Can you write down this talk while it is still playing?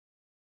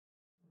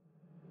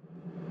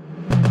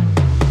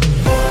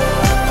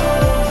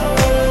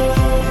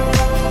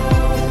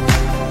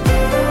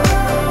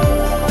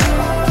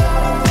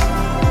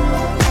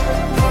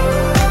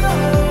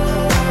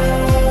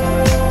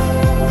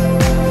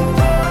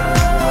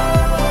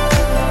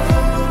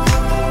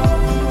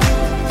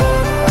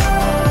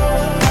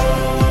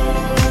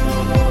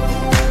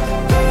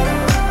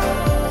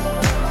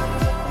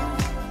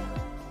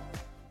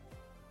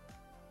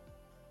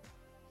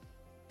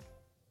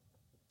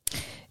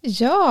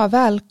Ja,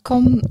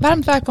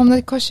 varmt välkomna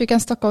till Korskyrkan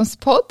Stockholms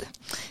podd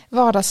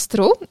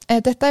Vardagstro.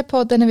 Detta är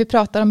podden när vi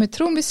pratar om hur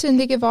tron blir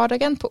synlig i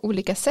vardagen på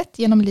olika sätt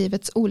genom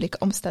livets olika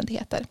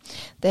omständigheter.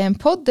 Det är en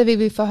podd där vi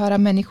vill få höra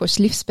människors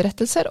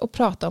livsberättelser och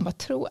prata om vad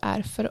tro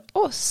är för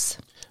oss.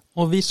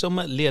 Och vi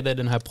som leder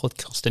den här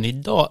podcasten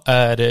idag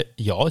är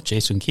jag,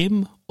 Jason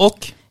Kim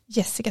och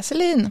Jessica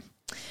Selin.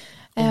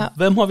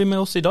 Vem har vi med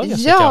oss idag,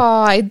 Jessica?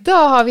 Ja,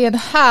 idag har vi en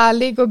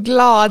härlig och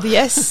glad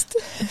gäst.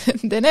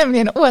 Det är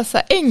nämligen Åsa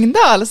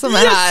Engdahl som är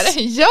här.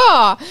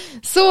 Ja,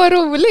 så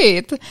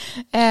roligt.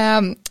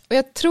 Och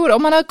jag tror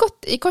om man har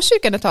gått i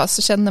Korskyrkan ett tag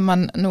så känner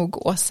man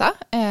nog Åsa.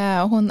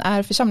 Hon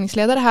är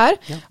församlingsledare här,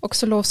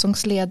 också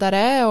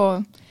lovsångsledare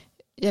och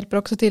hjälper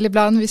också till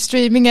ibland vid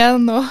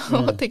streamingen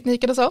och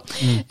tekniken och så.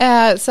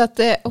 Så att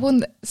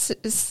hon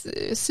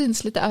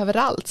syns lite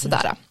överallt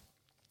sådär.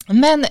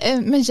 Men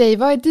Jay,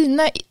 vad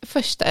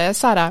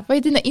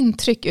är dina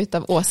intryck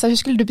utav Åsa? Hur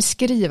skulle du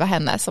beskriva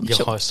henne som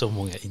person? Jag har så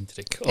många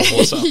intryck av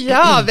Åsa.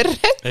 Ja,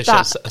 berätta. Det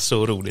känns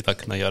så roligt att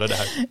kunna göra det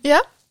här.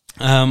 Ja.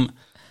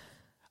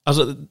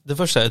 Alltså det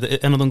första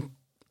är en av de...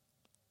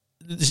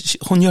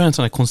 Hon gör en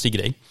sån här konstig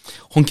grej.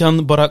 Hon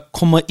kan bara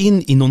komma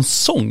in i någon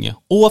sång.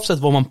 Oavsett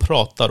vad man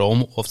pratar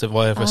om, oavsett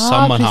vad det är för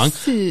sammanhang.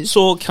 Precis.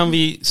 Så kan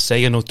vi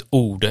säga något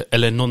ord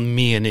eller någon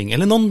mening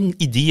eller någon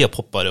idé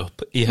poppar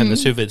upp i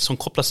hennes huvud som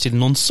kopplas till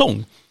någon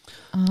sång.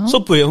 Så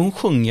börjar hon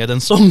sjunga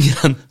den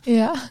sången.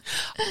 Ja.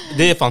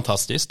 Det är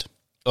fantastiskt.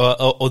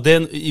 Och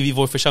den, i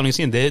vår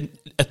församlingsscen, det är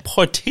ett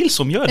par till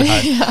som gör det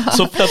här.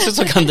 Så plötsligt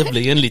så kan det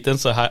bli en liten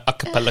så här a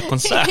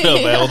cappella-konsert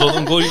och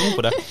de går in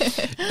på det.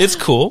 It's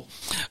cool.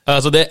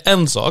 Alltså det är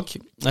en sak.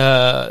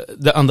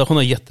 Det andra, hon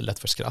har jättelätt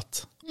för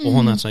skratt. Och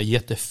hon har en sån här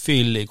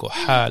jättefyllig och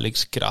härlig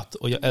skratt.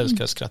 Och jag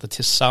älskar att skratta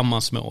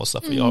tillsammans med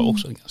Åsa, för jag har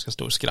också en ganska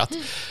stor skratt.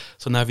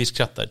 Så när vi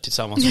skrattar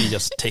tillsammans, vi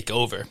just take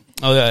over.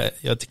 Och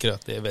jag tycker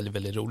att det är väldigt,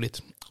 väldigt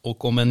roligt.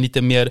 Och om en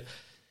lite mer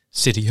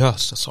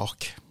seriös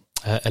sak,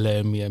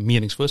 eller mer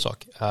meningsfull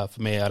sak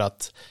för mig, är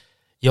att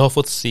jag har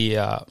fått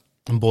se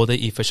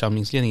både i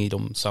församlingsledning, i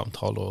de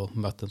samtal och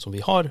möten som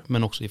vi har,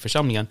 men också i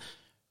församlingen,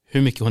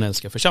 hur mycket hon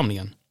älskar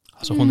församlingen.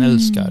 Alltså hon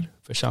älskar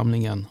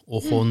församlingen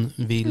och hon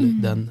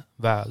vill den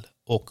väl.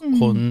 Och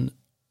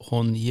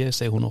hon ger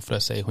sig, hon offrar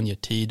sig, hon ger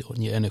tid,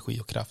 hon ger energi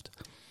och kraft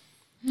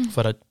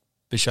för att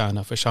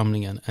betjäna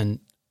församlingen. And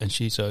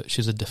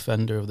she's a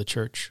defender of the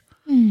church.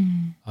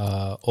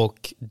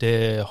 Och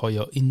det har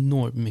jag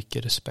enormt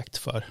mycket respekt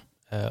för.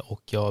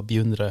 Och jag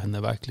beundrar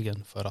henne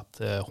verkligen för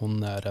att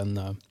hon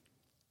är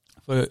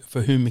för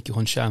hur mycket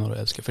hon tjänar och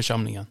älskar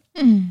församlingen.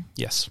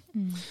 Yes.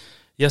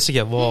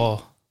 Jessica, vad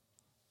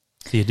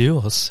ser du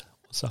oss?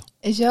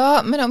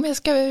 Ja, men om jag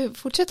ska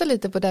fortsätta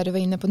lite på det du var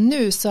inne på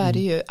nu, så är det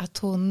ju att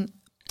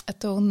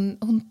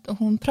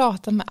hon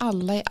pratar med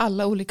alla i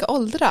alla olika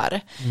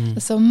åldrar.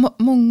 Alltså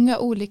många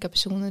olika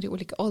personer i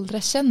olika åldrar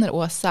känner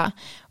Åsa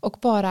och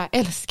bara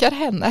älskar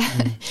henne.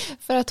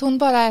 För att hon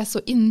bara är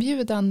så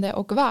inbjudande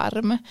och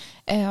varm.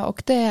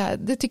 Och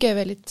det tycker jag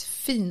är väldigt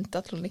fint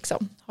att hon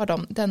liksom har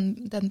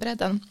den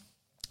bredden.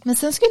 Men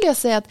sen skulle jag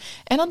säga att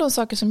en av de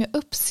saker som jag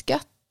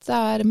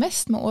uppskattar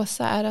mest med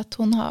Åsa är att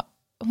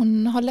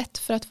hon har lätt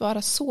för att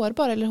vara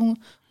sårbar. Eller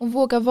hon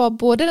vågar vara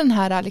både den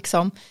här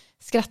liksom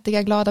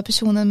skrattiga, glada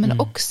personen, men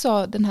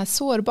också den här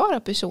sårbara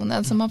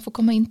personen som man får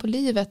komma in på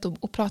livet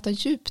och prata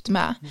djupt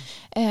med.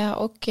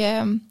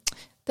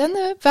 Den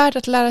är värd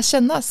att lära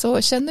känna.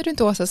 Så känner du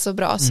inte Åsa så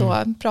bra,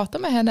 så prata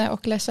med henne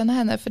och lär känna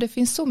henne. För det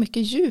finns så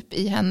mycket djup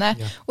i henne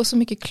och så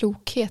mycket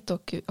klokhet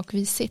och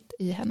vishet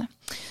i henne.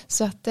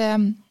 Så att...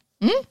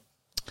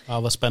 Ja,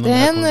 vad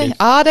spännande.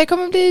 Det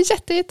kommer bli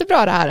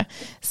jättebra det här.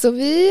 Så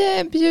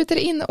vi bjuder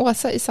in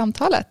Åsa i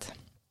samtalet.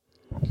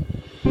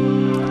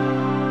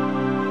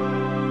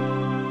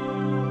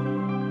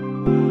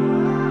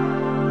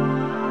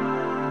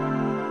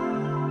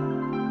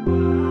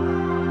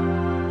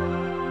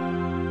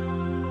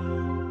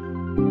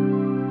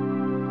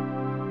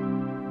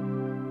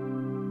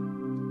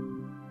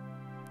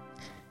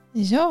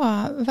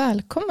 Ja,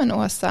 välkommen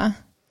Åsa.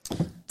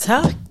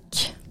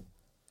 Tack.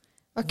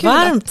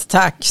 Varmt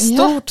tack,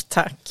 stort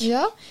tack.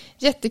 Ja,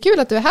 jättekul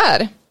att du är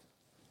här.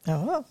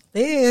 Ja,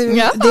 det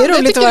är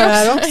roligt att vara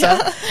här också.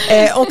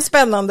 Och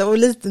spännande och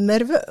lite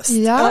nervöst.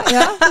 Ja,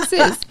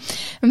 precis.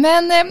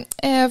 Men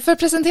för att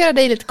presentera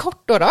dig lite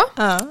kort då.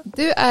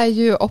 Du är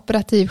ju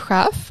operativ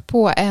chef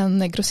på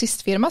en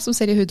grossistfirma som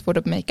säljer hudvård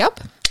och makeup.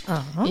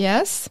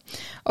 Yes.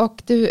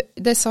 Och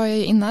det sa jag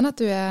innan att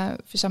du är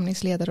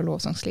församlingsledare och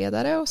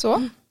lovsångsledare och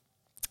så.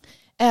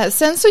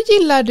 Sen så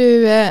gillar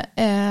du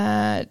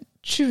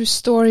true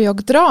story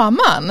och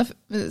draman,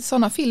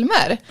 sådana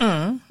filmer.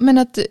 Men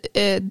att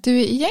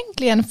du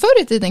egentligen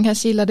förr i tiden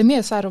kanske gillade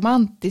mer så här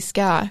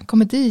romantiska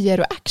komedier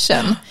och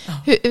action.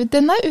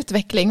 Denna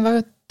utveckling,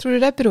 vad tror du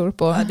det beror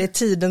på? Ja, det är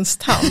tidens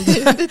tand.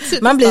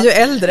 Man blir ju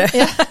äldre.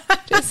 Ja,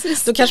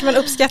 precis. Då kanske man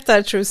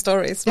uppskattar true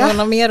stories. Man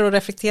har mer att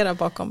reflektera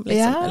bakom.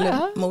 Liksom,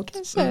 eller mot.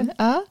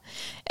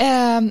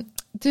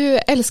 Du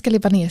älskar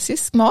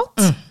libanesisk mat.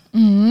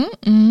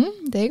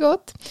 Det är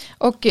gott.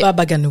 Och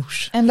Baba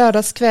ganoush. en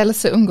lördagskväll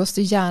så umgås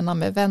du gärna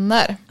med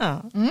vänner.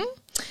 Ja.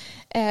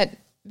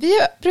 Vi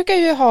brukar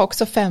ju ha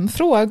också 5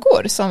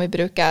 frågor som vi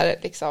brukar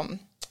liksom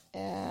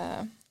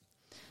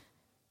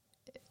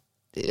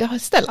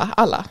ställa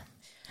alla.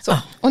 Så.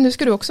 Och nu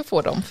ska du också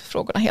få de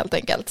frågorna helt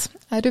enkelt.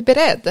 Är du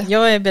beredd?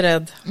 Jag är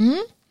beredd.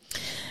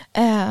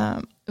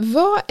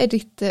 Vad är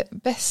ditt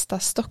bästa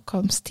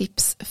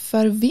Stockholmstips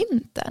för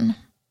vintern?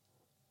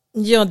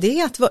 Ja, det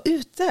är att vara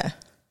ute.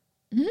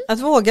 Att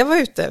våga vara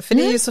ute, för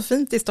det är ju så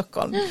fint i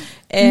Stockholm.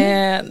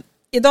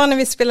 Idag när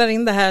vi spelar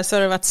in det här så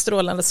har det varit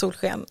strålande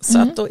solsken. Så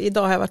att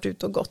idag har jag varit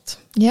ute och gått.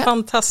 Yeah.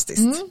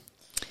 Fantastiskt.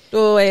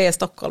 Då är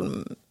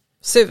Stockholm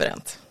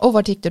suveränt. Och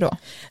vart gick du då?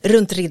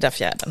 Runt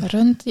Riddarfjärden.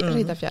 Runt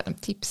Riddarfjärden,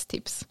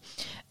 tips.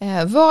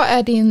 Vad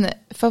är din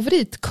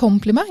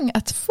favoritkomplimang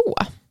att få?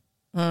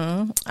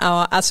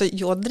 Ja, alltså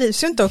jag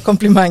drivs ju inte av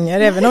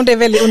komplimanger, även om det är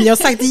väldigt, och ni har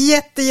sagt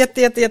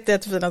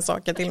jättefina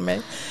saker till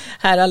mig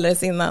här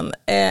alldeles innan.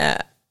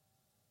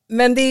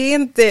 Men det är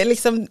inte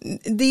liksom,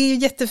 det är ju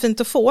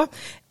jättefint att få,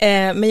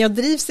 men jag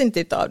drivs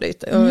inte av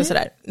det och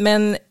sådär.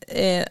 Men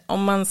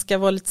om man ska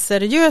vara lite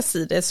seriös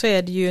i det så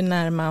är det ju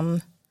när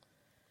man,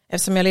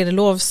 eftersom jag leder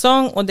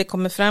lovsång och det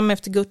kommer fram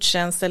efter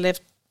gudstjänst eller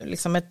efter,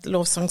 liksom ett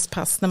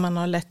lovsångspass när man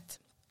har lett,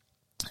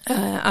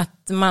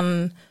 att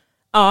man,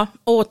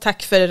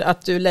 tack för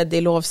att du ledde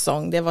i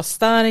lovsång, det var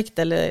starkt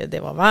eller det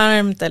var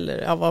varmt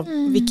eller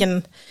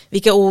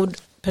vilka ord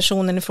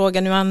personen i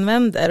fråga nu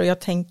använder, och jag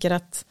tänker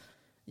att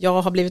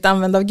jag har blivit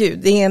använd av Gud.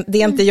 Det är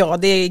inte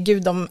jag, det är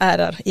Gud de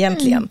ärar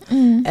egentligen.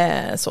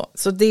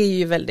 Så det är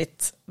ju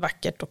väldigt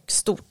vackert och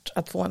stort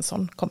att få en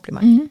sån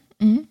komplimang.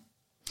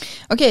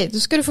 Okej, då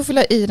ska du få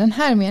fylla i den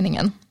här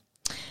meningen.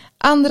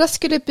 Andra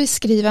skulle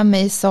beskriva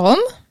mig som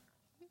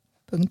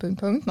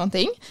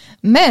någonting.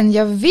 Men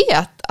jag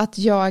vet att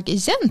jag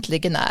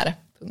egentligen är ...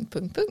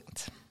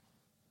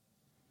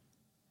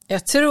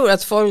 Jag tror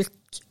att folk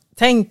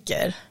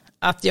tänker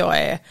att jag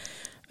är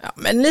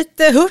men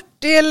lite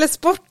hurtig eller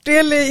sportig,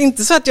 eller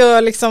inte så att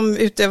jag liksom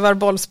utövar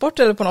bollsport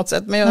eller på något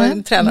sätt, men jag är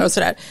en tränare och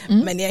sådär.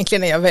 Men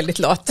egentligen är jag väldigt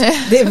lat.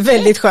 Det är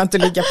väldigt skönt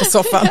att ligga på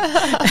soffan.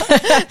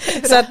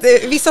 Så att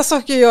vissa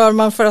saker gör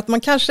man för att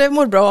man kanske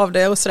mår bra av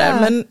det och sådär,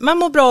 men man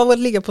mår bra av att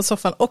ligga på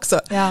soffan också.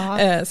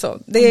 Så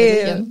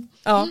det är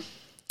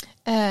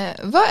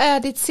vad är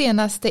ditt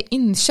senaste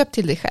inköp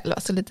till dig själv?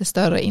 Alltså lite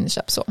större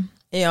inköp så.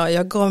 Ja,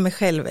 jag gav mig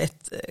själv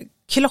ett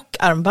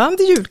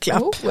klockarmband i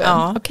julklapp.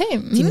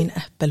 Till min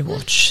Apple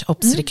Watch.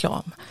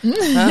 Reklam.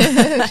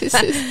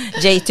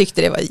 Jay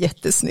tyckte det var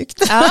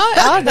jättesnyggt.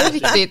 Ja, det är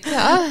viktigt.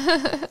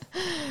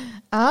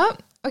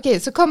 Okej,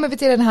 så kommer vi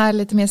till den här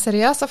lite mer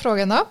seriösa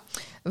frågan då.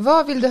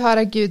 Vad vill du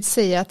höra Gud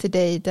säga till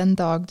dig den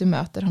dag du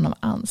möter honom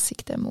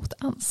ansikte mot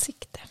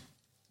ansikte?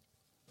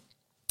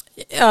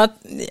 Ja,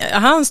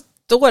 han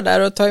står där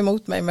och tar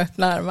emot mig med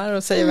öppna armar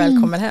och säger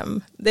välkommen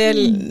hem. Det är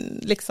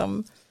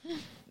liksom,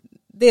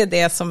 det är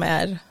det som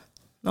är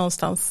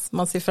någonstans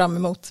man ser fram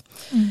emot.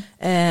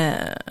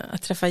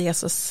 Att träffa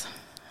Jesus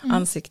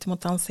ansikte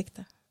mot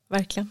ansikte.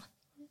 Verkligen.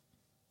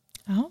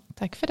 Ja,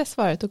 tack för det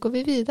svaret. Då går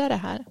vi vidare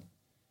här.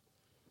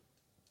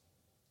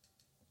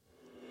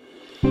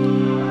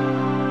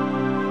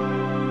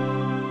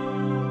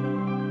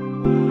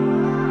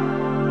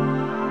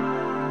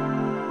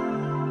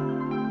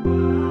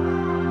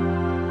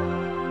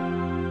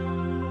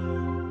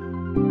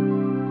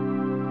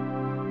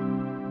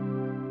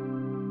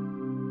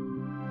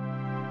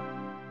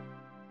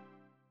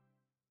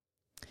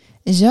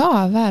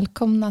 Ja,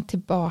 välkomna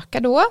tillbaka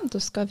då. Då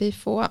ska vi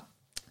få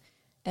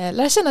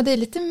lära känna dig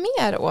lite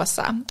mer,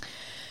 Åsa.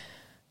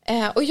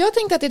 Och jag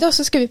tänkte att idag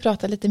så ska vi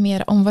prata lite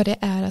mer om vad det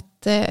är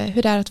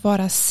hur det är att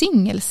vara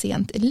singel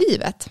sent i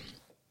livet.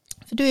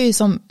 För du är ju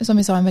som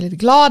vi sa en väldigt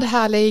glad,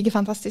 härlig,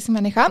 fantastisk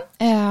människa.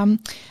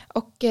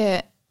 Och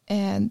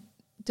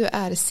du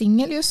är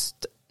singel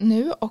just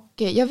nu, och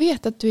jag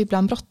vet att du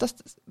ibland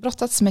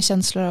brottats med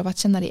känslor av att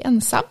känna dig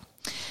ensam.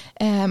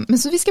 Men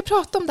så vi ska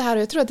prata om det här,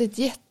 och jag tror att det är ett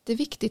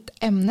jätteviktigt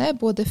ämne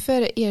både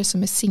för er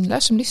som är singlar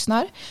som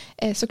lyssnar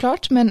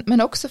såklart,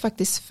 men också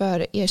faktiskt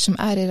för er som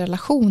är i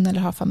relation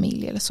eller har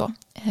familj eller så.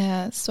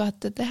 Så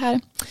att det här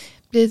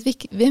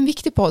blir en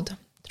viktig podd,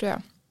 tror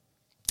jag.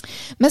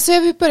 Men så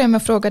jag vill börja med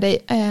att fråga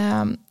dig,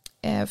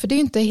 för det är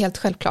ju inte helt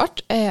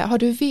självklart. Har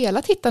du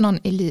velat hitta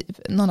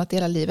någon att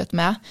dela livet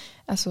med?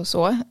 Alltså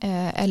så,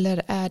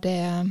 eller är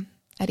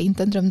det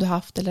inte en dröm du har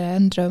haft, eller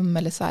en dröm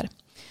eller så här?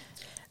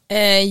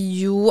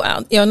 Jo,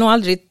 jag har nog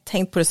aldrig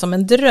tänkt på det som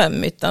en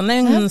dröm, utan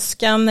en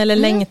önskan eller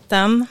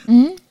längtan.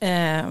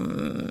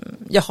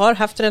 Jag har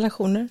haft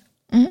relationer,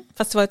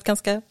 fast det var ett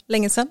ganska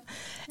länge sedan.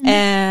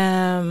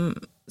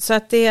 Så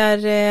att det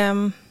är...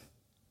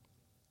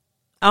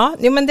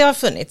 men det har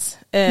funnits,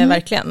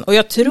 verkligen. Och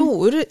jag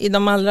tror i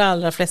de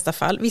allra flesta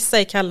fall, vissa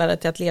är kallade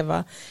till att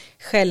leva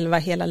själva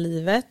hela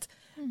livet.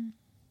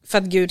 För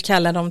att Gud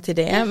kallar dem till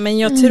det. Men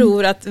jag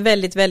tror att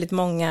väldigt, väldigt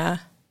många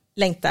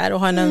längtar och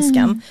har en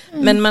önskan.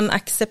 Men man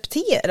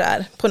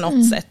accepterar på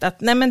något sätt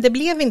att nej, men det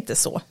blev inte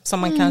så som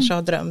man kanske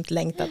har drömt,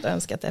 längtat och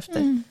önskat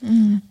efter.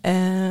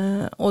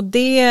 Och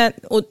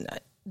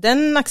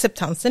den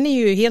acceptansen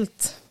är ju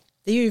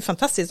det är ju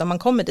fantastiskt om man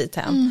kommer dit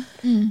hem.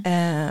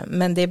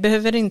 Men det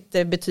behöver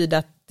inte betyda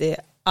att det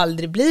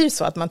aldrig blir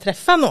så att man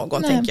träffar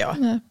någon, tänker jag.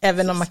 Nej.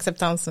 Även om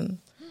acceptansen,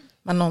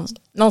 man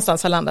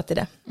någonstans har landat i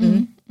det.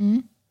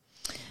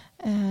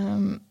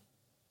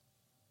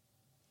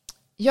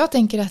 Jag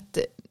tänker att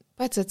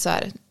på ett sätt så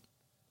här,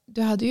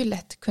 du hade ju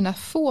lätt kunnat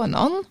få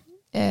någon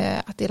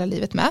att dela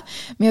livet med.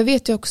 Men jag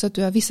vet ju också att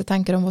du har vissa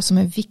tankar om vad som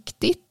är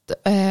viktigt.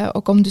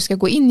 Och om du ska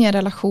gå in i en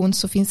relation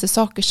så finns det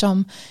saker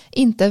som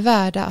inte är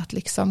värda att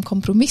liksom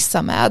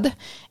kompromissa med.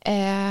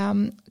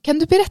 Kan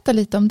du berätta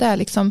lite om det?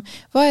 Liksom,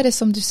 vad är det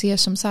som du ser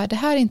som så här, det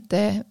här är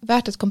inte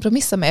värt att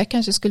kompromissa med. Jag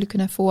kanske skulle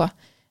kunna få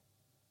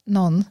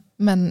någon,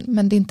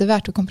 men det är inte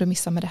värt att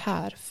kompromissa med det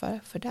här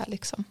för det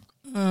liksom.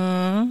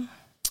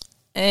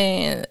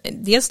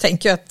 Dels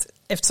tänker jag att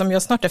eftersom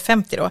jag snart är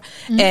 50 då,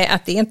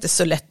 att det är inte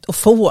så lätt att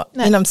få,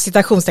 inom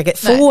citationstecken,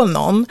 få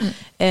någon.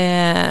 Det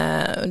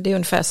är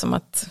ungefär som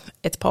att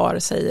ett par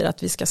säger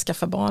att vi ska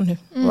skaffa barn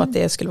och att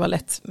det skulle vara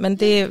lätt. Men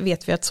det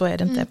vet vi att så är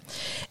det inte.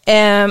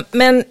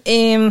 Men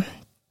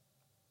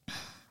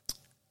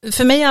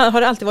för mig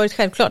har det alltid varit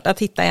självklart att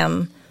hitta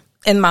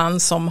en man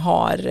som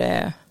har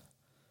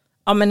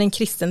en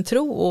kristen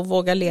tro och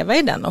våga leva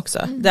i den också.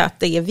 Att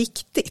det är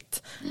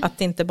viktigt. Att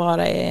det inte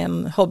bara är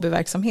en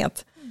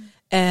hobbyverksamhet.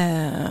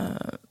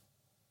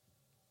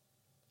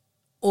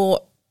 Och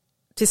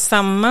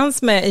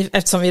tillsammans med,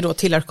 eftersom vi då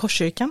tillhör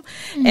Korskyrkan,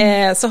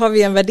 så har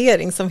vi en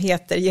värdering som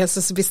heter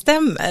Jesus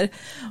bestämmer.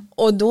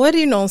 Och då är det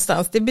ju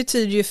någonstans, det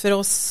betyder ju för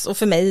oss och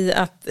för mig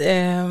att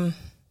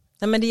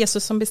men det är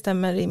Jesus som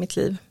bestämmer i mitt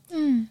liv.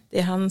 Det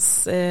är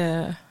hans,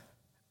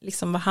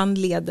 liksom vad han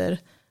leder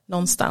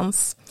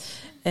någonstans.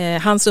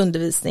 Hans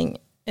undervisning.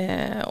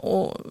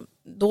 Och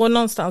då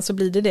någonstans så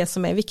blir det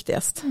som är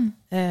viktigast.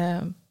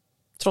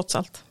 Trots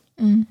allt.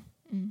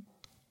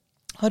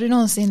 Har du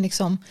någonsin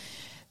liksom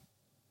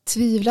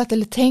tvivlat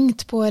eller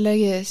tänkt på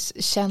eller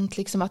känt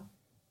liksom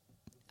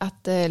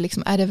att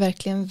liksom, är det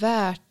verkligen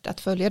värt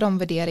att följa de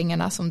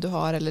värderingarna som du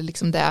har eller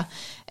liksom det,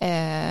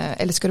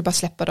 eller ska du bara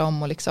släppa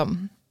dem och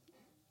liksom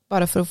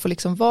bara för att få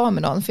liksom vara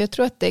med någon? För jag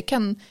tror att det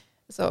kan,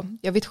 alltså,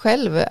 jag vet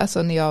själv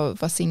alltså, när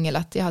jag var singel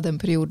att jag hade en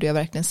period där jag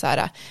verkligen så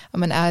här, ja,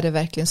 men är det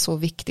verkligen så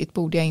viktigt,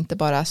 borde jag inte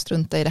bara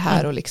strunta i det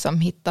här och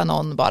liksom hitta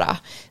någon bara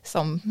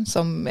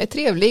som är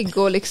trevlig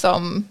och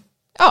liksom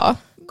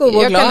god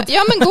och glad.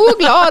 God och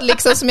glad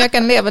liksom, som jag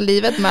kan leva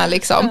livet med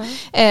liksom.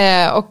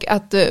 Och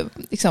att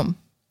liksom,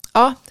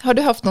 har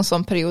du haft någon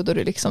sån period då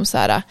du liksom så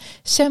här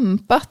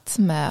kämpat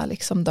med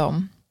liksom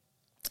dem?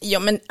 Ja,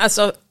 men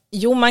alltså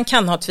man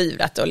kan ha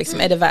tvivlat och liksom,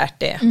 är det värt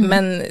det?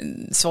 Men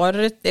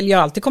svaret, eller jag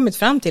har alltid kommit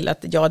fram till att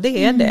ja,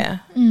 det är det.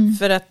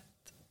 För att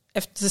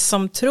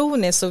eftersom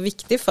tron är så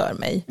viktig för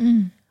mig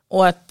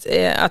och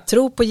att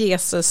tro på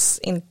Jesus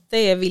inte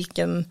är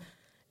vilken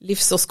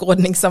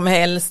livsåskådning som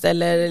helst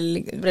eller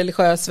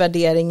religiös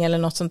värdering eller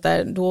något sånt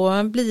där,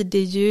 då blir det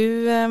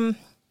ju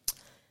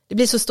det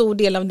blir så stor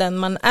del av den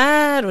man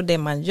är och det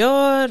man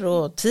gör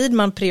och tid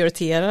man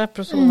prioriterar,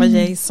 precis vad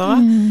Jay sa.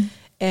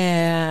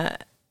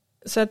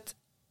 Så att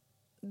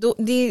då,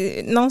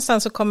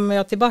 någonstans så kommer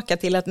jag tillbaka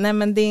till att nej,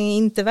 men det är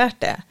inte värt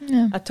det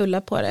att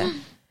tulla på det.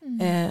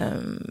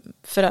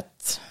 För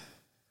att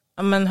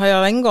men har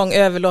jag en gång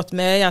överlåtit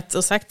mig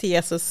och sagt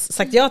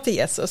ja till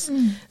Jesus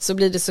så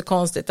blir det så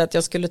konstigt att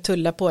jag skulle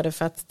tulla på det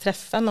för att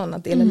träffa någon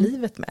att dela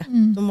livet med.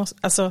 Då måste,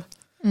 alltså,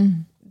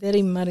 det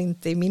rimmar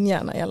inte i min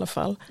hjärna i alla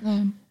fall.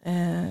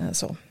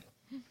 Så.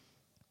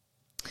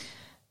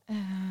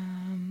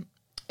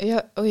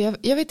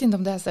 Jag vet inte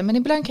om det är så, men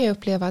ibland kan jag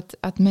uppleva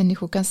att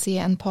människor kan se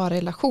en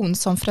parrelation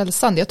som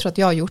frälsande. Jag tror att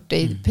jag har gjort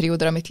det i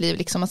perioder av mitt liv.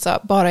 Liksom, alltså,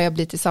 bara jag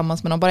blir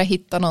tillsammans med någon, bara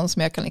hitta någon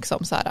som jag kan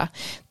liksom, så här,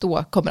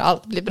 då kommer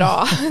allt bli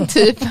bra.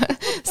 Typ.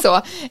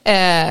 Så,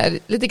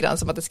 lite grann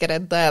som att det ska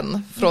rädda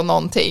en från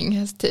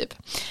någonting. Typ.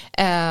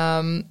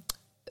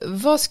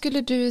 Vad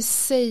skulle du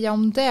säga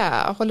om det?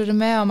 Håller du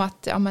med om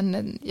att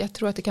jag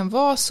tror att det kan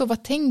vara så?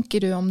 Vad tänker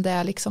du om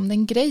det, liksom,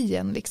 den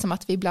grejen? Liksom,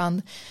 att vi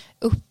ibland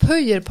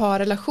upphöjer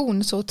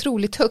parrelation så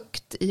otroligt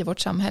högt i vårt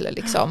samhälle.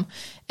 Liksom.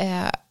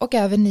 Och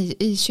även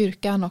i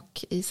kyrkan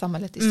och i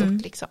samhället i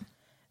stort. Liksom.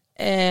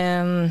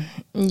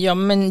 Ja,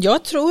 men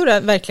jag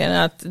tror verkligen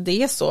att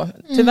det är så.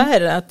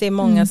 Tyvärr att det är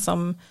många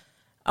som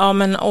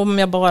men om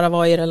jag bara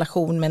var i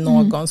relation med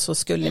någon så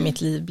skulle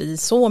mitt liv bli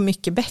så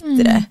mycket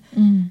bättre.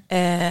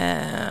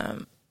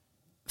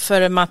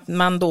 För att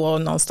man då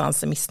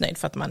någonstans är missnöjd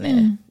för att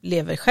man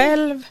lever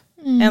själv,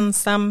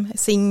 ensam,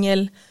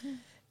 singel.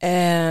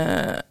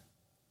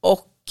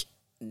 Och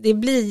det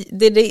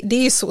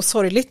är ju så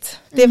sorgligt.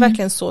 Det är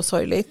verkligen så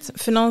sorgligt.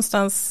 För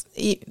någonstans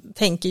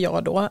tänker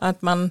jag då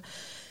att man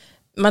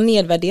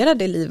nedvärderar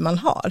det liv man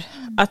har.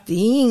 Att det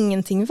är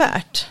ingenting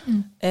värt.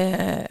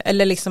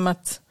 Eller liksom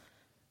att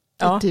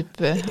Ja, typ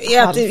det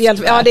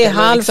är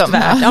halvt liksom.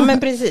 värt. Ja, men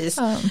precis.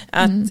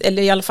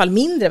 Eller i alla fall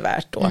mindre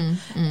värt då.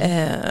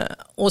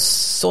 Och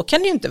så kan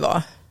det ju inte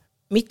vara.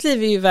 Mitt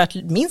liv är ju värt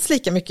minst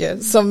lika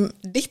mycket som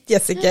ditt,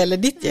 Jessica, eller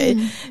ditt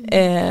Jay.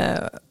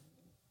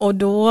 Och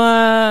då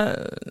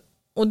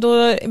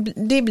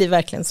det blir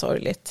verkligen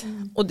sorgligt.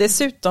 Och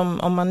dessutom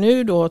om man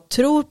nu då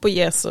tror på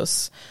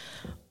Jesus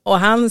och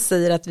han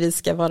säger att vi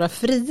ska vara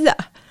fria.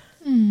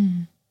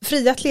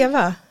 Fria att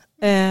leva.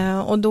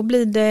 Och då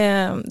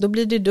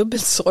blir det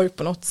dubbelt sorg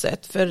på något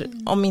sätt. För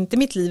om inte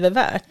mitt liv är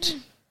värt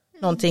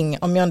någonting,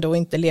 om jag då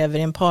inte lever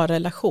i en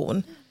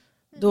parrelation,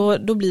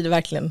 då blir det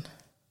verkligen,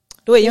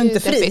 då är jag inte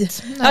fri.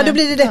 Ja, då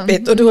blir det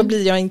deppigt och då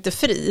blir jag inte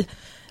fri.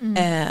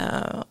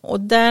 Och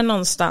där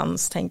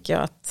någonstans tänker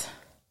jag att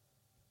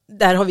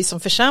där har vi som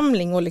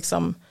församling och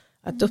liksom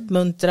att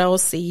uppmuntra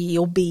och se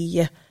och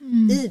be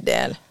i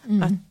det.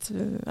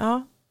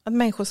 Att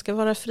människor ska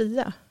vara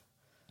fria.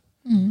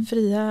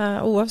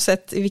 Fria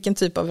oavsett i vilken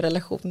typ av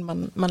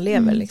relation man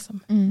lever. Liksom.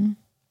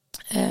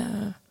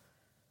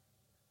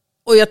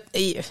 Och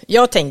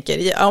jag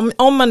tänker,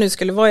 om man nu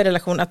skulle vara i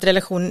relation,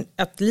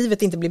 att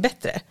livet inte blir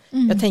bättre.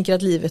 Jag tänker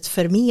att livet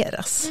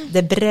förmeras.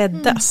 Det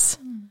breddas.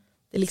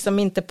 Det är liksom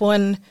inte på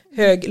en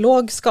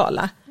låg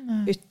skala.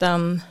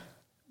 Utan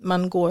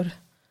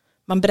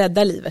man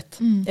breddar livet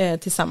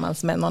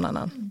tillsammans med någon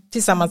annan.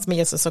 Tillsammans med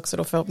Jesus också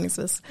då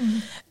förhoppningsvis.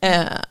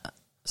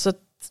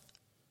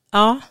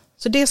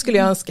 Så det skulle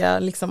jag önska,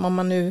 liksom, om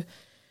man nu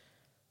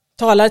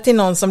talar till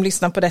någon som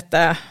lyssnar på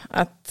detta,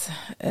 att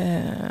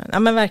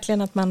men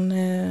verkligen att man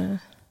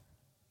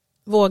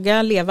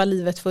vågar leva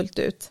livet fullt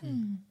ut.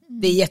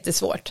 Det är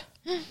jättesvårt.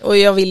 Och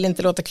jag vill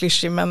inte låta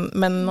klyschig,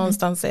 men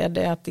någonstans är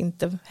det att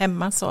inte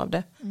hämmas av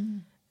det.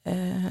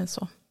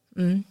 Så.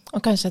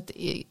 Och kanske att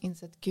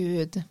inse att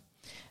Gud,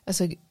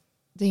 alltså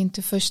det är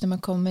inte först när man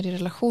kommer i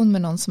relation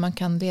med någon som man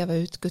kan leva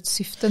ut Guds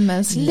syften med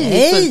ens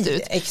liv fullt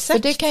ut. Exakt.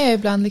 För det kan jag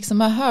ibland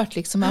liksom ha hört,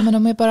 liksom, men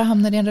om jag bara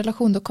hamnar i en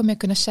relation då kommer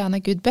jag kunna tjäna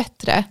Gud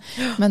bättre.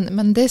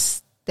 Men det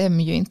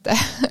stämmer ju inte.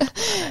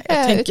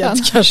 Jag tänker att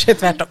det kanske är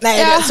tvärtom.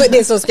 Nej,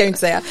 det så ska jag inte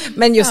säga.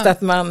 Men just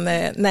att man,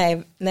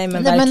 nej men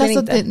verkligen alltså,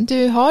 inte.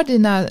 Du har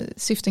dina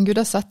syften, Gud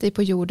har satt dig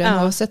på jorden,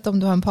 och oavsett om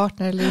du har en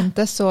partner eller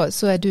inte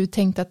så är du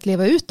tänkt att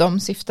leva ut de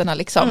syftena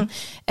liksom.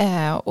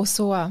 Och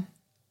så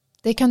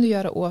det kan du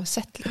göra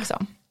oavsett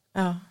liksom.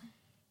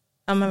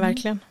 Ja men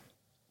verkligen.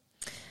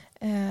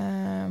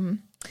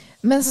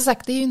 Men som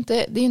sagt, det är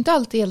ju inte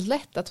alltid helt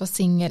lätt att vara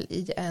singel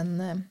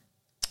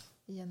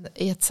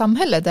i ett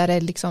samhälle där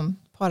det liksom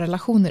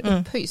parrelationer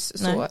upphöjs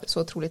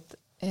så otroligt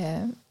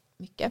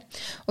mycket.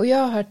 Och jag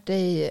har hört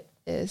dig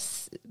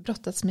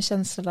brottats med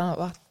känslan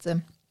av att,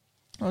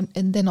 och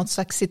det är något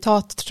slags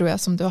citat tror jag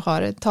som du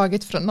har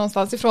tagit från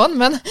någonstans ifrån,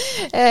 men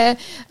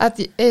att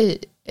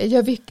jag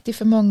är viktig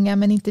för många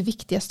men inte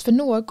viktigast för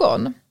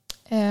någon.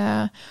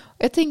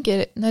 Jag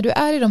tänker, när du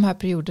är i de här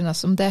perioderna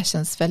som det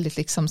känns väldigt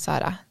liksom så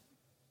här,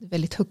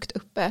 väldigt högt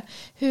uppe,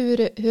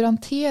 hur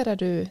hanterar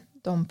du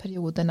de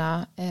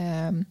perioderna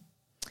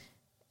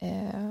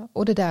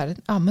och det där,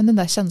 men den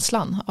där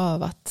känslan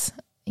av att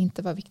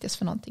inte vara viktigast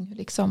för någonting,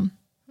 liksom,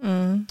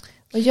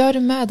 vad gör du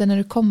med det när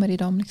du kommer i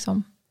dem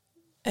liksom?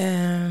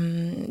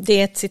 Det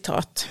är ett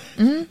citat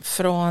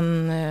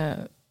från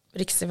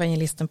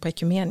riksevangelisten på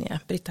Ekumenia,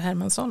 Britta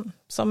Hermansson,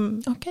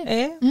 som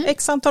är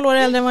x antal år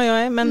äldre än vad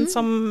jag är, men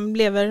som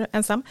lever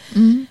ensam.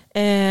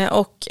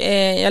 Och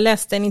jag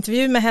läste en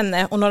intervju med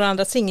henne och några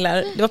andra singlar.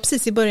 Det var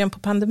precis i början på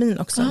pandemin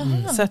också.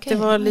 Så att det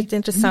var lite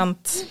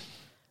intressant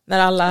när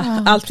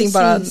allting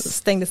bara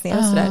stängdes ner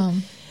och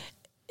sådär.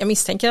 Jag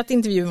misstänker att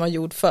intervjun var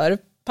gjord för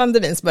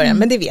pandemins början,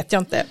 men det vet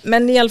jag inte.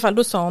 Men i alla fall,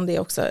 då sa hon det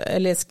också,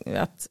 eller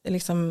att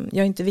liksom,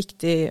 jag är inte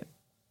viktig.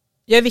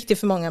 Jag är viktig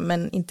för många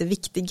men inte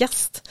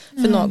viktigast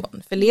för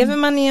någon. För lever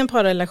man i en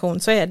parrelation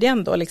så är det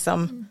ändå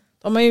liksom,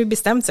 de har ju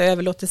bestämt sig och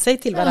överlåtit sig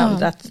till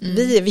varandra att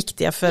vi är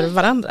viktiga för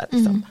varandra.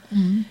 Liksom.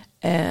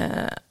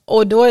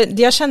 Och då,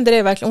 jag kände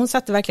det verkligen, hon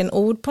satte verkligen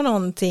ord på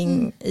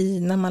någonting i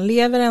när man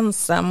lever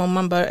ensam och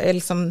man bör,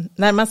 liksom,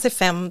 när man ser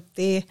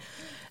 50,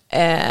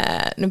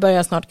 nu börjar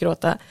jag snart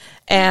gråta.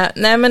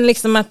 Nej men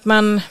liksom att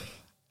man,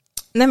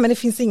 nej men det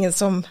finns ingen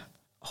som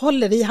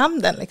håller i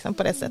handen liksom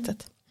på det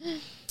sättet.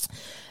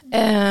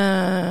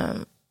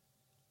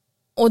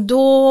 Och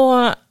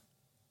då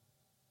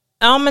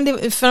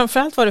men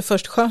framförallt var det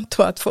först skönt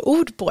att få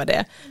ord på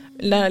det.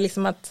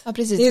 Liksom att,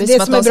 precis,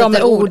 det som är bra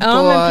med ord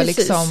på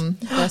liksom,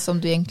 det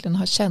som du egentligen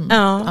har känt.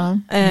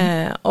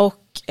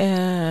 Och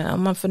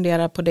om man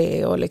funderar på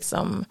det och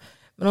liksom,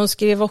 men hon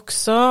skrev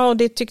också, och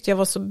det tyckte jag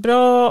var så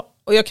bra.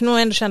 Och jag kan nog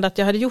ändå känna att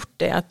jag hade gjort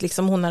det. Att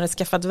liksom hon hade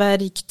skaffat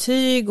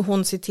verktyg.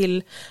 Hon ser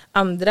till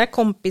andra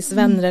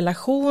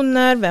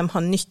vänrelationer. Vem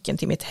har nyckeln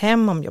till mitt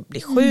hem om jag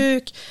blir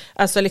sjuk?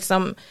 Alltså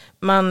liksom,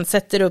 man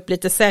sätter upp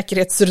lite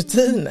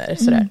säkerhetsrutiner.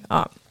 Sådär.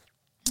 Ja.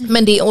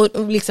 Men det,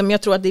 och liksom,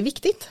 jag tror att det är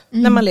viktigt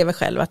när man lever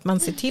själv. Att man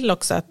ser till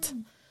också att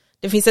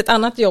det finns ett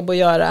annat jobb att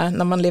göra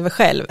när man lever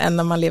själv än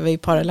när man lever i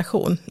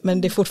parrelation.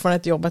 Men det är fortfarande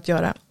ett jobb att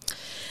göra.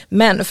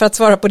 Men för att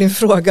svara på din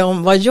fråga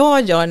om vad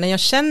jag gör när jag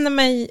känner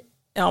mig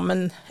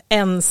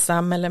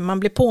ensam, eller man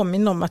blir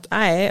påmind om att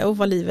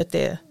vad livet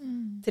är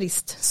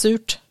trist,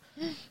 surt,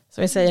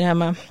 som vi säger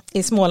hemma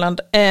i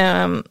Småland.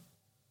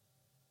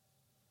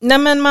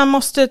 Men man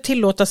måste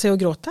tillåta sig att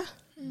gråta.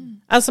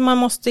 Alltså man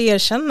måste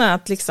erkänna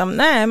att liksom,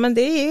 men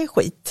det är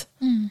skit.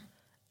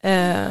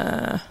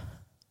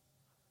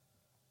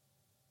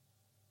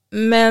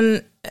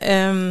 Men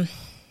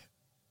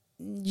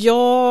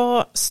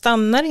jag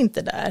stannar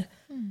inte där,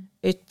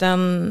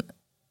 utan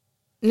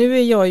nu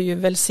är jag ju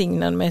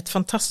välsignad med ett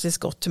fantastiskt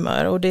gott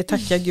humör, och det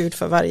tackar Gud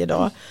för varje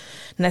dag,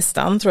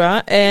 nästan, tror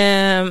jag.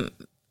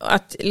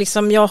 Att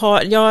liksom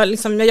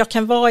jag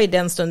kan vara i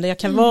den stunden, jag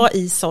kan vara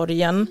i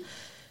sorgen,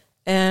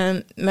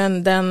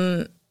 men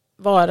den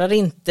varar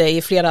inte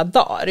i flera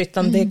dagar,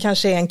 utan det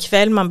kanske är en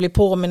kväll man blir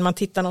påmind, man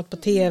tittar något på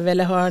tv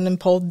eller hör en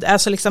podd,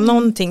 alltså liksom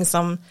någonting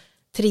som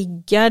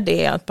triggar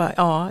det, att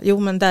bara,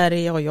 men där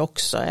är jag ju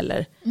också,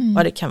 eller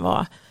vad det kan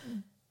vara.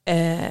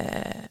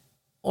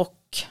 Och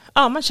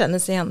man känner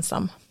sig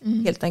ensam,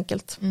 helt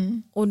enkelt.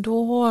 Och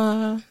då,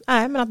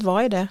 men att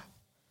vara i det.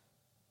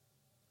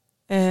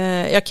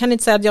 Jag kan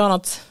inte säga att jag har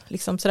något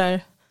liksom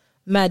sådär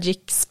magic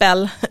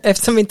spell,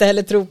 eftersom vi inte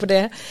heller tror på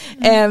det.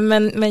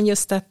 Men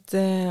just att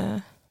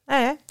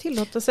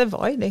tillåta sig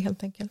vara i det,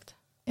 helt enkelt.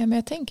 Ja, men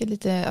jag tänker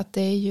lite att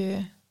det är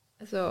ju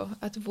alltså,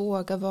 att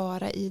våga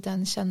vara i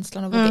den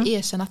känslan och våga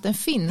erkänna att den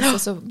finns.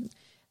 Alltså,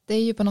 det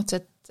är ju på något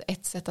sätt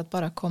ett sätt att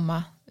bara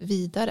komma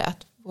vidare,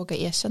 att våga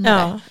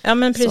erkänna det. Ja,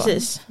 men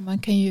precis. Så, man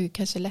kan ju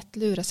kanske lätt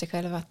lura sig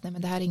själv att nej,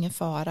 men det här är ingen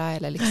fara,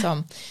 eller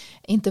liksom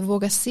inte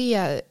våga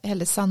se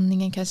heller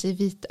sanningen kanske i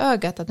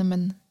vitögat, att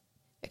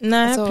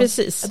alltså,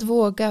 precis. Att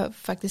våga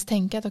faktiskt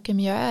tänka att men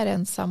jag är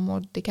ensam,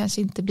 och det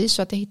kanske inte blir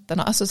så att jag hittar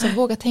något. Alltså så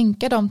våga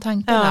tänka de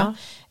tankarna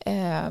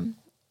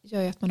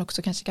gör ju att man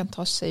också kanske kan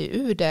ta sig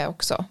ur det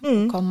också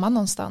och komma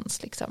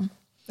någonstans liksom.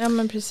 Ja,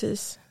 men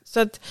precis. Så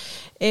att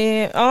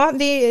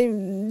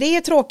det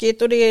är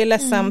tråkigt och det är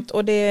ledsamt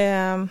och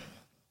det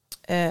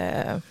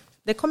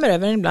kommer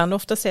över ibland.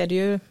 Oftast är det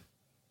ju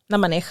när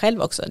man är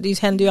själv också. Det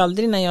händer ju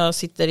aldrig när jag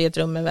sitter i ett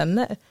rum med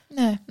vänner.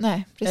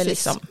 Nej, precis.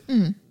 Liksom.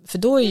 För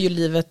då är ju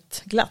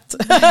livet glatt.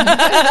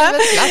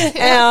 glatt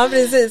ja,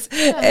 precis.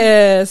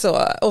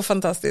 Så, och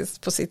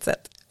fantastiskt på sitt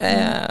sätt.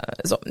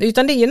 Så.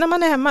 Utan det är ju när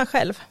man är hemma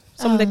själv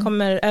som det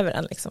kommer över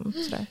en. Liksom.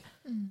 Sådär.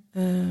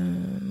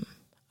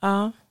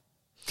 Ja.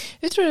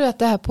 Hur tror du att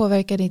det här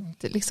påverkar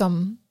ditt,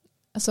 liksom,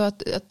 alltså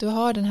att du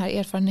har den här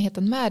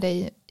erfarenheten med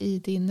dig i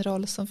din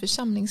roll som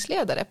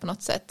församlingsledare på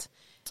något sätt?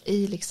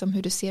 I liksom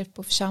hur du ser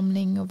på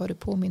församling och vad du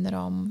påminner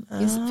om.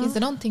 Finns det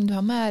någonting du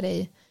har med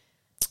dig?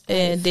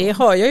 Det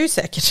har jag ju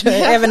säkert,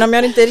 även om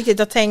jag inte riktigt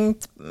har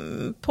tänkt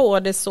på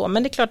det så.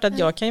 Men det är klart att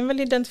jag kan väl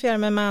identifiera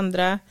mig med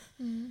andra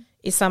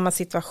i samma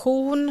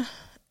situation.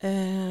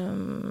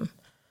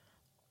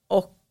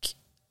 Och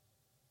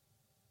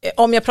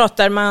om jag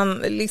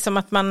pratar liksom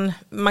att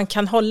man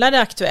kan hålla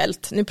det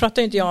aktuellt. Nu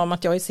pratar inte jag om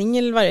att jag är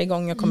singel varje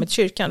gång jag kommer till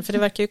kyrkan, för det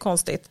verkar ju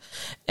konstigt.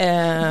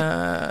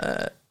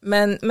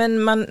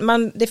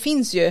 Men det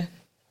finns ju...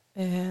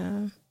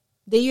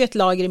 det är ju ett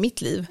lager i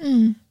mitt liv,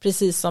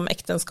 precis som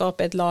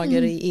äktenskap är ett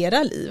lager i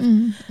era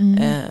liv.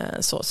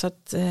 Så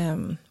att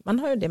man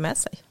har ju det med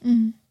sig.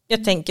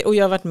 Jag tänker, och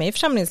jag har varit med i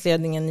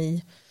församlingsledningen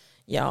i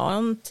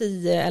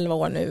 10-11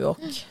 år nu, och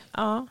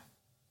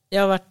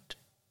jag har varit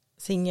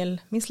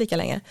singel minst lika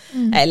länge.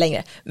 Nej,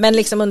 längre. Men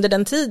liksom under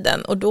den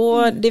tiden, och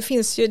då det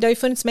har ju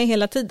funnits med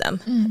hela tiden.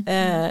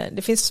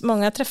 Det finns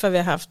många träffar vi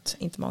har haft,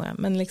 inte många,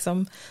 men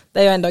liksom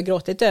där jag ändå har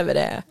gråtit över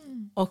det,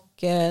 och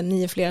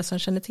ni är flera som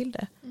känner till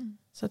det.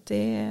 Så att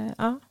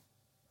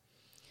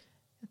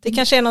det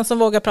kanske är någon som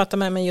vågar prata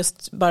med mig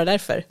just bara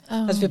därför.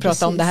 Att vi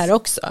pratar om det här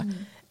också.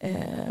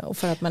 Och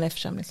för att man är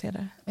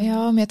församlingsledare.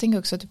 Ja, men jag tänker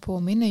också att du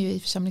påminner ju i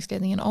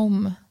församlingsledningen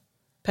om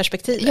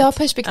perspektivet. Ja,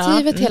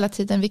 perspektivet hela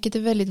tiden, vilket är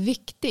väldigt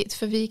viktigt.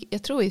 För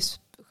jag tror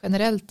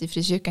generellt i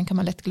frikyrkan kan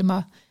man lätt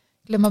glömma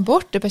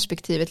bort det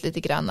perspektivet lite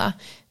granna.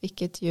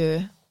 Vilket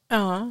ju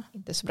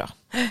inte är så bra,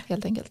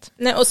 helt enkelt.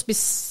 Nej, och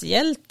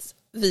speciellt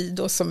vi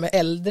då som är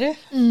äldre.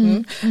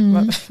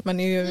 Man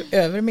är ju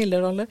över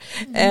medelålder.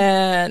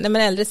 Nej, men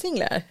äldre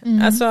singlar.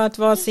 Alltså att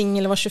vara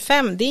singel och vara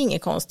 25, det är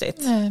inget konstigt.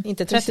 Nej,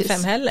 inte 35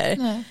 precis.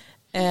 Heller.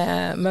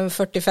 Men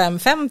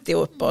 45-50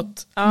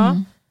 uppåt.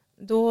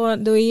 Då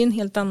är ju en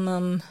helt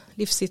annan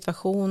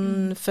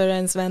livssituation för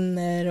ens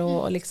vänner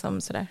och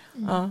liksom sådär.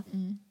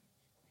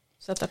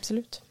 Så att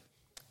absolut.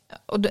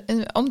 Och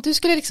om du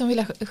skulle liksom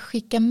vilja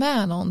skicka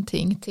med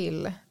någonting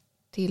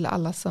till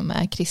alla som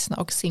är kristna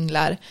och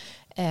singlar,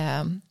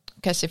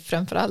 kanske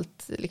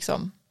framförallt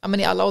liksom, men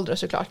i alla åldrar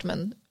såklart,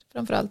 men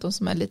framförallt de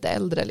som är lite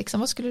äldre, liksom,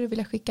 vad skulle du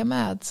vilja skicka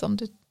med som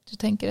du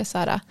tänker är så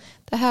här,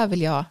 det här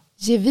vill jag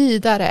ge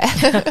vidare?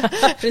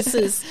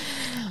 Precis.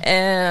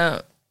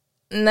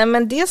 Nej,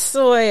 men det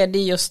så är det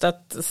just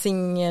att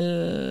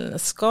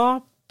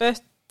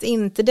singelskapet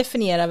inte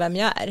definierar vem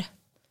jag är.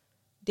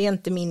 Det är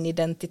inte min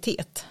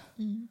identitet.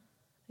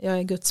 Jag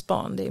är Guds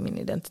barn, det är min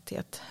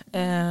identitet.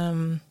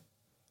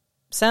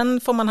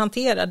 Sen får man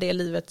hantera det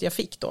livet jag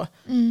fick då.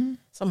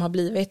 Som har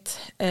blivit.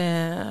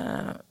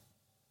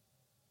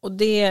 Och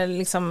det är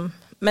liksom,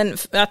 men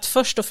att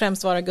först och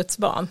främst vara Guds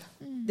barn,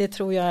 det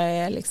tror jag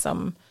är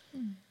liksom,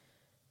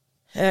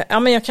 ja,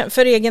 men jag kan,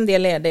 för egen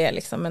del är det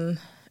liksom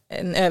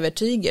en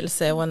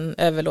övertygelse och en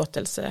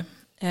överlåtelse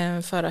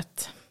för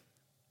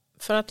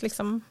att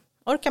liksom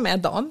orka med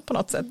dagen på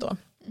något sätt då.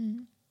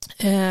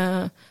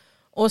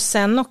 Och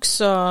sen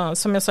också,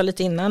 som jag sa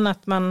lite innan,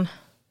 att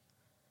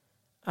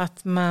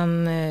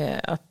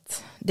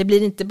det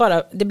blir inte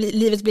bara,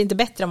 livet blir inte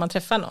bättre om man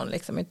träffar någon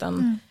liksom,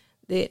 utan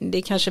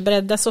det kanske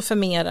breddas och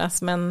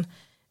förmeras, men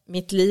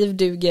mitt liv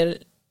duger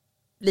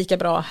lika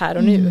bra här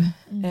och nu.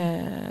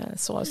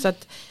 Så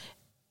att,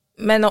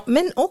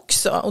 men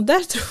också, och där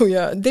tror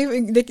jag,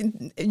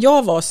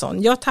 jag var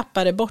sån, jag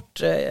tappade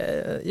bort,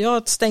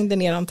 jag stängde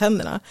ner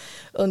antennerna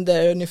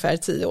under ungefär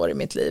 10 år i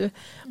mitt liv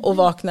och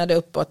vaknade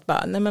upp och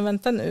bara, nej men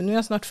vänta nu är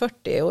jag snart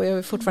 40 och jag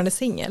är fortfarande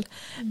singel.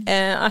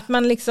 Att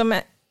man liksom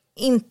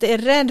inte är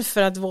rädd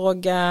för att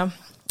våga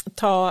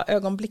ta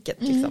ögonblicket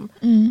liksom.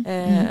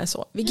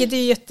 Så, vilket är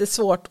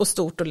jättesvårt och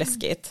stort och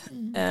läskigt.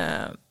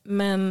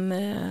 Men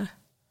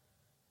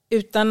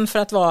utan för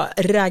att vara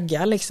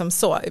ragga liksom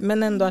så,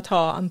 men ändå att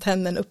ha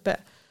antennen uppe,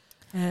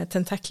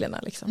 tentaklerna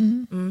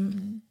liksom.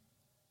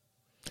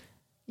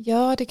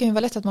 Ja, det kan ju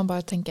vara lätt att man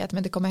bara tänker att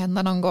men det kommer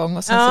hända någon gång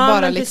och sen så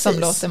bara liksom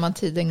låter man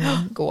tiden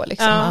gå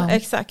liksom. Ja,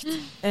 exakt.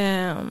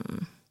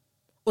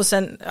 Och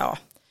sen, ja,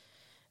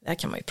 det här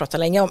kan man ju prata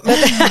länge om.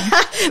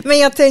 Men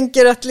jag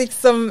tänker att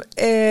liksom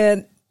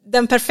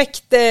den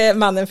perfekta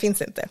mannen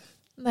finns inte.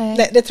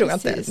 Nej, det tror jag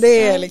inte.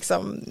 Det är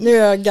liksom, nu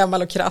är jag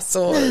gammal och krass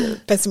och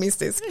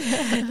pessimistisk.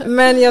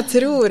 Men jag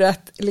tror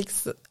att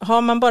liksom,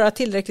 har man bara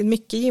tillräckligt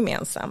mycket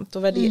gemensamt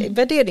och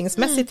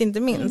värderingsmässigt inte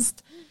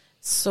minst,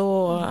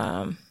 så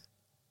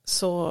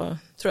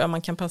tror jag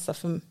man kan passa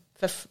för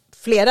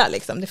flera.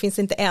 Liksom. Det finns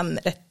inte en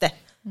rätte.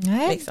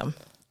 Liksom.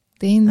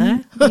 Det är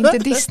inte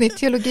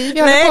Disney-teologi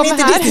vi håller på med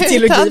här. Nej, inte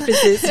Disney-teologi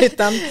precis.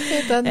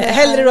 Utan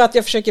hellre då att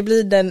jag försöker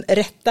bli den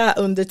rätta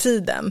under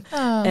tiden.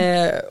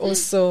 Och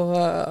så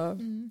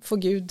får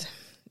Gud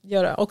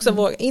göra.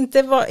 Också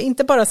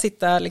inte bara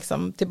sitta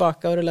liksom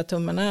tillbaka och rulla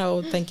tummarna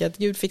och tänka att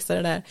Gud fixar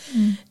det där.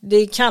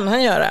 Det kan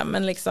han göra,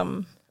 men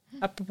liksom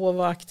apropå att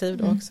vara aktiv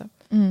då också.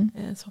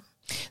 Så.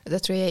 Det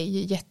tror jag är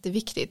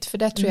jätteviktigt, för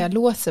det tror jag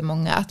låser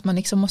många, att man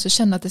liksom måste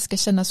känna att det ska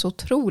kännas så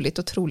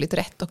otroligt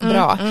rätt och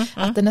bra,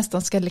 att det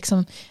nästan ska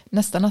liksom,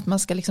 nästan att man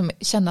ska liksom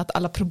känna att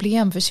alla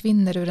problem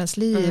försvinner ur ens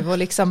liv och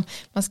liksom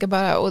man ska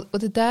bara, och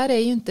det där är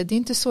ju inte, det är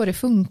inte så det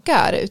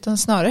funkar, utan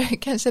snarare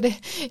kanske det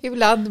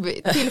ibland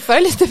tillför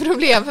lite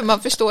problem, för man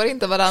förstår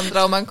inte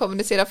varandra och man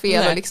kommunicerar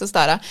fel och liksom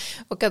sådär,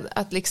 och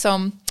att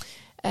liksom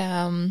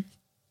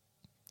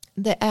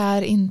det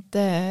är inte,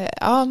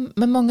 ja,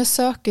 men många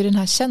söker den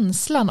här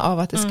känslan av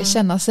att det ska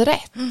kännas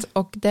rätt,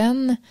 och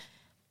den,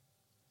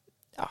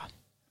 ja.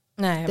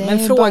 Nej,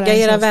 men fråga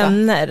era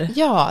vänner.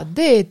 Ja,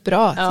 det är ett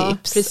bra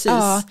tips. Precis.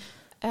 Ja,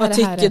 vad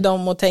tycker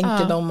de och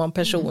tänker de om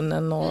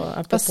personen och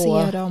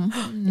apropå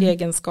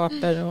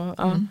egenskaper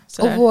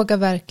och våga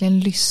verkligen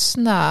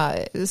lyssna,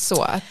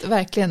 så att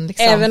verkligen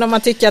liksom, även om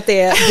man tycker att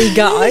det är the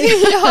guy.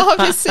 Ja,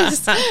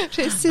 precis.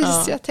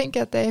 Ja. Jag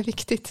tänker att det är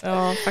viktigt.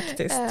 Ja,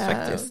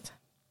 faktiskt.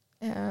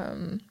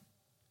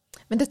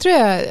 Men det tror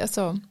jag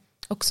alltså,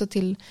 också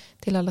till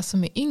alla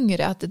som är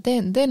yngre, att det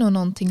är nog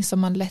någonting som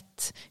man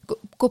lätt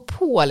går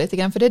på lite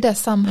grann, för det är det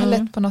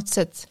samhället på något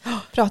sätt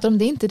pratar om.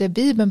 Det är inte det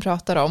Bibeln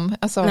pratar om,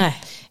 alltså,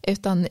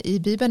 utan i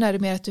Bibeln är det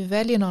mer att du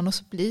väljer någon och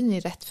så blir ni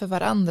rätt för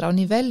varandra, och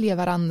ni väljer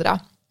varandra.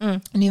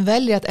 Ni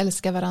väljer att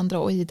älska varandra,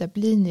 och i det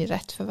blir ni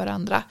rätt för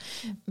varandra.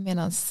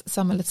 Medan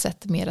samhället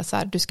sätter mer så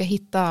här, du ska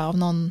hitta av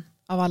någon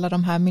av alla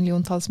de här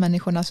miljontals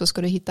människorna, så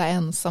ska du hitta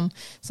en som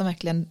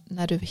verkligen,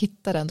 när du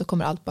hittar den, då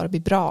kommer allt bara bli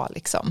bra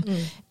liksom.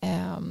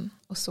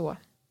 Och så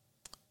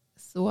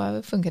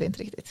funkar det inte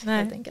riktigt.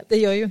 Nej, det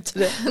gör ju inte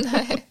det.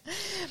 Nej.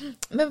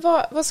 Men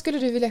vad skulle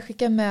du vilja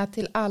skicka med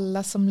till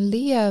alla som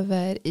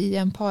lever i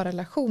en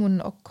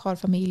parrelation och har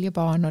familj och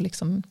barn och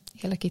liksom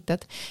hela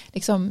kittet,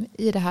 liksom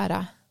i det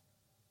här?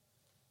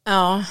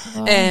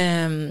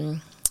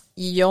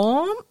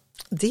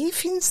 Det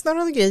finns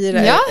några grejer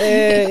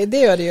där. Det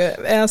gör det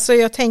ju. Alltså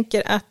jag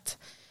tänker att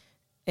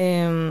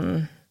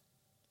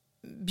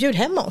bjud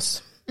hem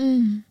oss.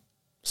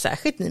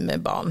 Särskilt ni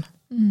med barn.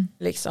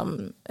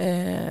 Liksom,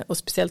 och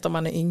speciellt om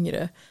man är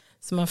yngre.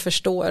 Så man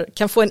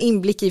kan få en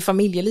inblick i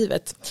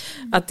familjelivet.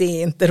 Att det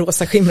är inte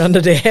rosa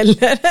skimrande det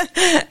heller.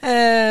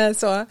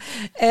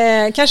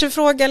 Kanske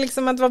fråga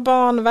liksom att vara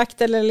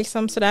barnvakt eller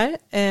liksom sådär.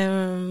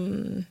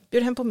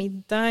 Bjud hem på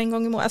middag en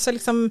gång i månaden. Alltså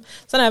liksom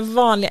sådana här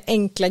vanliga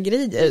enkla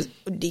grejer.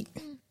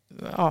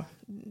 Och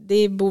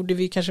det borde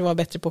vi kanske vara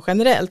bättre på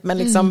generellt. Men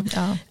liksom,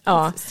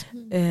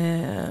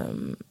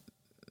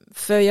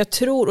 för jag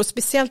tror, och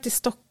speciellt i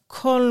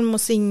Stockholm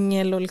och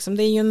singel, och liksom,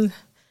 det är ju en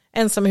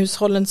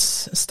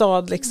ensamhushållens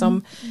stad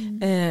liksom,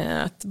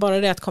 att bara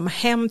det att komma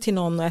hem till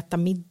någon och äta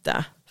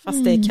middag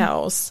fast det är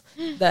kaos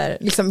där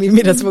liksom vid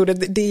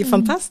middagsbordet, det är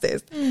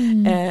fantastiskt.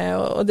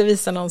 Och det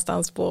visar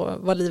någonstans på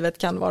vad livet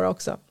kan vara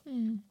också.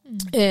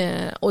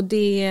 Och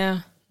det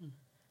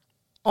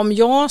om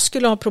jag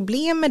skulle ha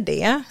problem med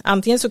det,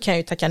 antingen så kan jag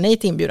ju tacka nej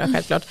till inbjudan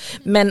självklart,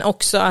 men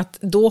också att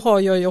då har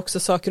jag ju också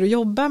saker att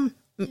jobba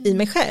i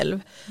mig själv.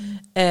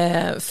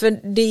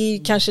 För det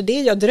är kanske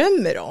det jag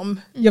drömmer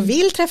om. Jag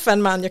vill träffa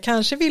en man, jag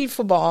kanske vill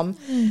få barn,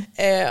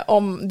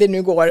 om det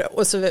nu går.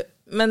 Och så,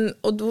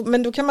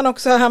 men då kan man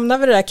också hamna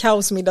vid det där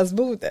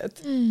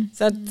kaosmiddagsbordet.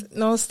 Så att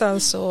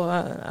någonstans så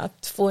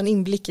att få en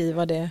inblick i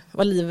vad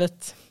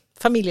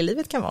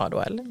familjelivet kan vara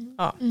då. Eller?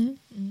 Ja.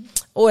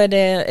 Och är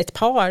det ett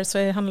par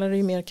så handlar det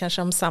ju mer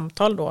kanske om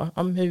samtal då,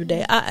 om hur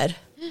det är.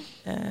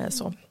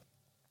 Så.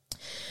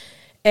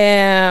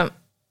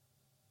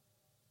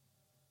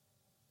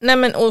 Nej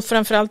men och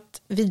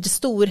framförallt vid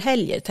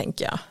storhelger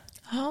tänker jag.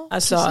 Ja,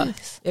 alltså jag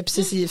har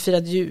precis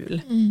firat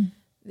jul.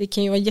 Det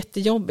kan ju vara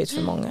jättejobbigt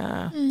för många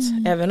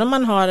att, även om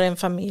man har en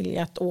familj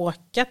att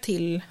åka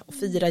till och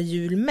fira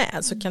jul med,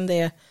 så kan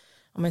det,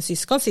 om en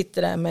syskon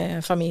sitter där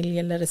med familj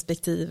eller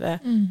respektive,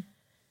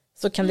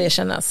 så kan det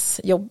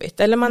kännas jobbigt.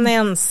 Eller man är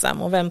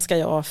ensam och vem ska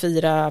jag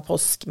fira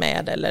påsk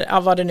med,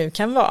 eller vad det nu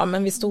kan vara.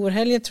 Men vid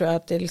storhelger tror jag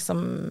att det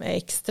liksom är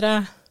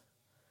extra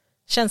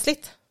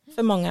känsligt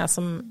för många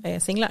som är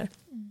singlar.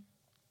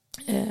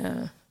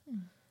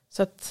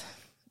 Så att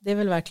det är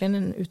väl verkligen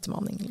en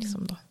utmaning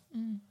liksom då.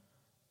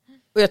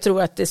 Och jag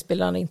tror att det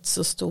spelar inte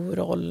så stor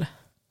roll.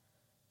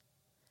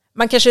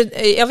 Man kanske,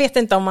 jag vet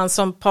inte om man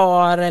som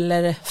par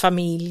eller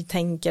familj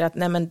tänker att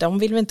nej men de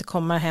vill väl inte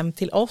komma hem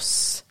till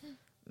oss.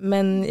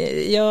 Men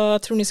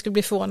jag tror ni skulle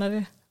bli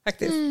förvånade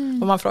faktiskt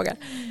om man frågar.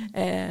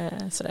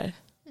 Sådär.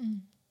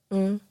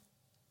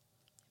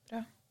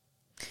 Bra.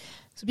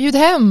 Så bjud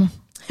hem.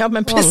 Ja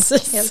men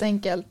precis. Helt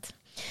enkelt.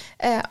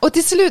 Och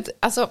till slut,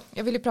 alltså,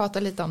 jag vill ju prata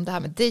lite om det här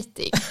med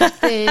dating.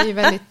 Det är ju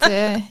väldigt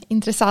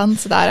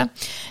intressant sådär.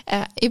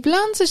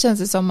 Ibland så känns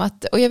det som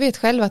att, och jag vet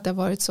själv att det har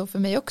varit så för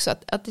mig också,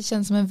 att det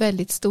känns som en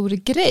väldigt stor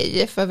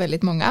grej för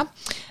väldigt många.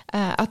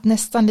 Att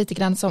nästan lite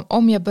grann som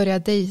om jag börjar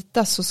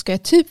dejta så ska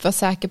jag typ vara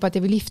säker på att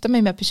jag vill gifta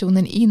mig med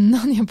personen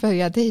innan jag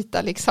börjar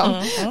dejta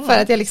liksom. För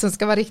att jag liksom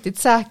ska vara riktigt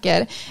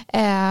säker.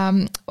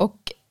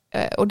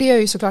 Och det är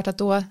ju såklart att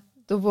då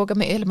vågar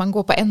man, eller man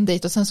går på en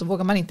dejt och sen så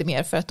vågar man inte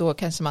mer för att då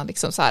kanske man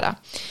liksom så här.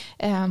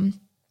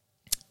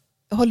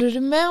 Håller du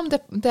med om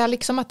det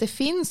liksom att det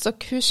finns,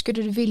 och hur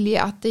skulle du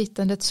vilja att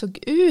dejtandet såg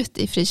ut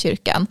i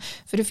frikyrkan?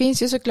 För det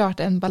finns ju såklart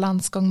en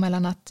balansgång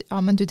mellan att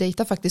men du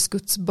dejtar faktiskt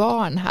Guds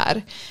barn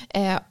här,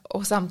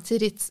 och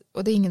samtidigt,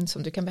 och det är ingen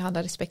som du kan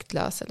behandla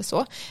respektlös eller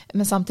så,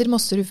 men samtidigt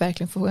måste du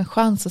verkligen få en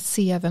chans att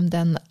se vem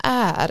den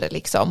är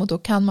liksom, och då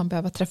kan man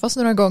behöva träffas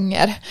några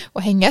gånger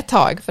och hänga ett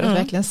tag för att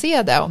verkligen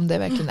se det, om det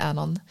verkligen är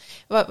någon.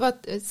 Vad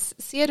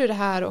ser du det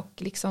här, och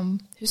liksom,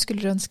 hur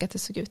skulle du önska att det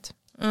såg ut?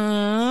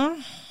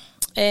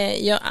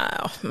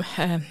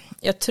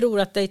 Jag tror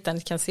att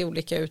dejtandet kan se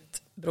olika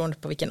ut beroende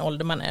på vilken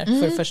ålder man är,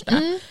 för det första.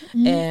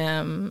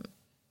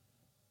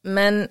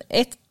 Men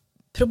ett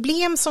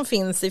problem som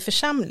finns i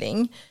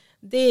församling,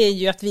 det är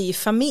ju att vi är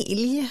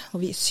familj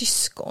och vi är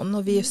syskon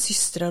och vi är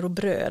systrar och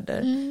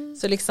bröder.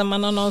 Så liksom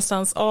man har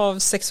någonstans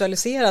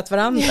avsexualiserat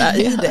varandra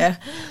i det.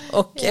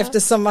 Och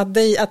eftersom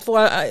att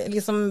få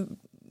liksom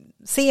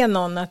se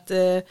någon att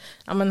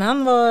men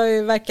han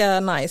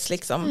verkar nice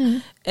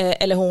liksom,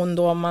 eller hon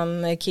då, om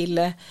man är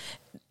kille,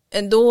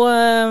 då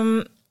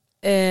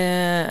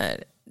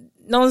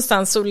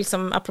någonstans så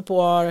liksom,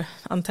 apropå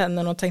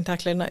antennen och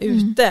tentaklerna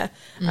ute,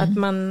 att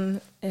man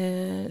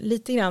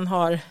lite grann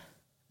har,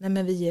 nej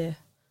men vi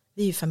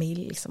är ju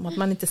familj liksom, att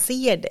man inte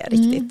ser det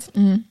riktigt,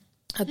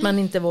 att man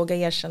inte vågar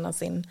erkänna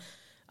sin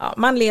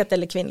manlighet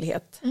eller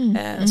kvinnlighet.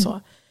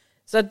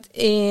 Så att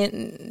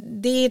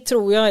det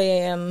tror jag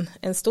är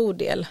en stor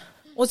del.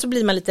 Och så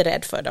blir man lite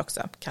rädd för det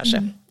också,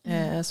 kanske.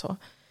 Så.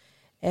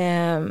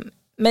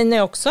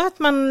 Men också att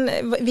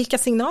vilka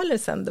signaler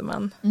sänder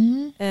man?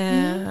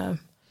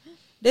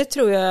 Det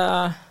tror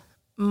jag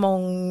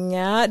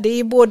många, det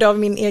är både av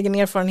min egen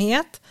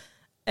erfarenhet,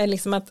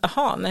 liksom att,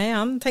 nej,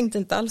 han tänkte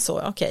inte alls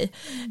så, okej.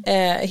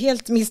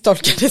 Helt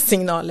misstolkade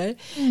signaler.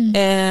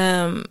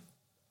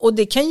 Och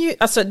det kan ju,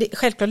 alltså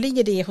självklart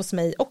ligger det hos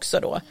mig också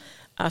då,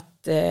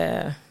 att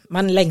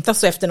man längtar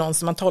så efter någon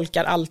som man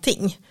tolkar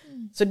allting.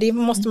 Så det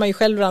måste man ju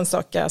själv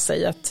rannsaka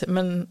sig att,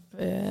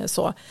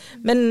 så.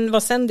 Men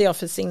vad sänder jag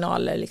för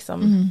signaler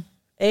liksom?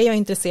 Är jag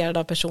intresserad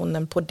av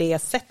personen på det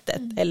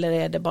sättet? Eller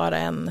är det bara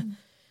en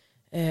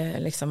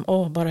liksom,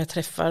 bara jag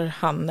träffar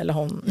han eller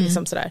hon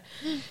liksom sådär.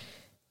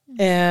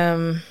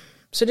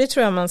 Så det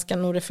tror jag man ska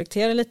nog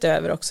reflektera lite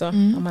över också,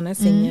 om man är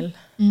singel.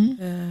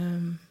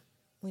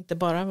 Och inte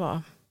bara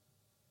vara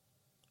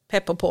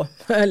pepp och på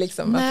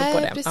liksom. Nej, på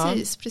det.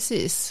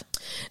 Precis.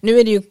 Nu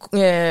är det ju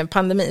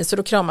pandemi, så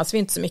då kramas vi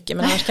inte så mycket,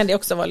 men annars kan det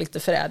också vara lite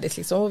förrädiskt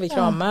liksom, och vi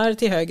kramar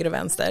till höger och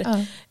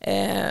vänster.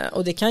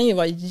 Och det kan ju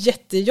vara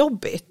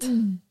jättejobbigt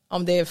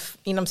om det är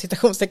inom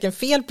citationstecken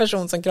fel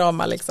person som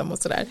kramar liksom, och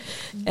sådär.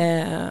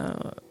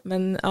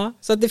 Men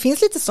så att det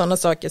finns lite sådana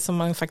saker som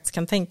man faktiskt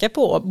kan tänka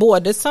på,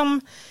 både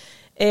som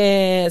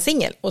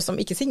singel och som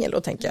icke-singel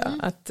då, tänker jag,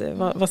 att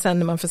vad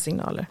sänder man för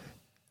signaler.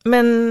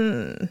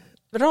 Men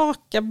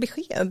raka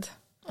besked.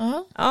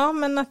 Ja,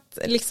 men att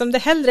liksom det är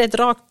hellre ett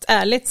rakt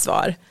ärligt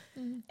svar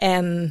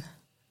än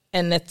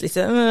ett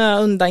liksom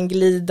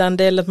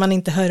undanglidande eller att man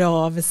inte hör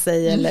av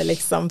sig eller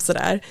liksom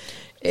sådär.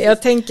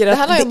 Jag tänker att det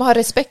handlar ju om att ha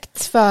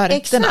respekt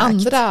för den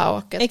andra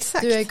och att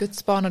exakt. du är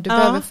Guds barn och du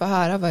behöver få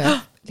höra vad jag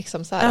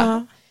liksom så här.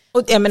 Ja.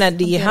 Och jag menar,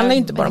 det handlar ju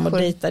inte bara om att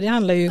dejta, det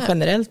handlar ju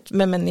generellt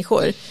med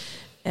människor.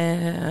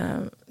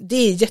 Det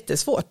är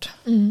jättesvårt.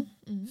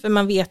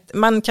 För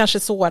man kanske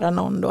sårar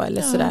någon då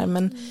eller sådär,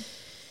 men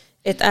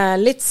ett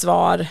ärligt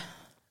svar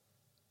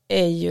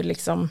är ju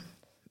liksom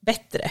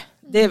bättre.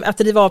 Att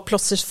driva av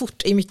plåsters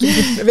fort är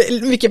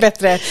mycket, mycket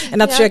bättre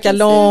än att försöka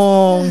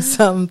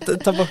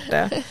långsamt ta bort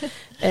det.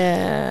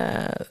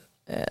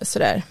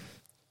 Sådär.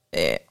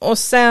 Och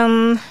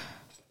sen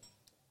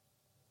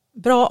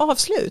bra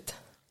avslut.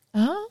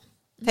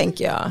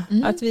 Tänker jag.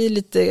 Att vi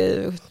lite,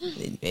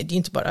 det är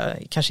inte bara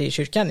kanske i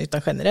kyrkan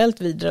utan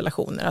generellt vid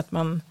relationer, att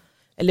man,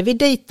 eller vid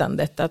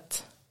dejtandet,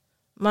 att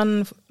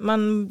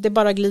det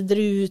bara glider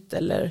ut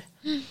eller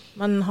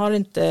man har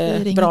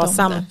inte bra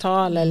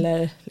samtal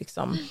eller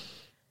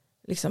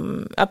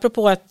liksom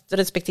apropå att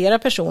respektera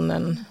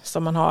personen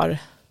som man har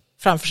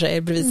framför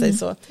sig, bredvid sig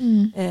så,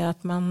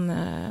 att man,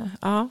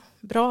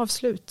 bra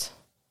avslut.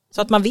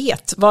 Så att man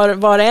vet,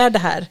 var är det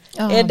här?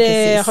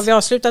 Har vi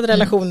avslutat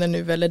relationen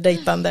nu eller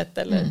dejtandet?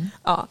 Eller,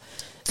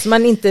 så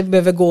man inte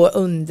behöver gå och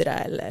undra.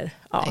 Eller,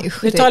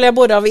 nu talar jag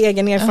både av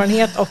egen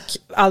erfarenhet och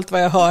allt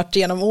vad jag har hört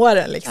genom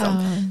åren.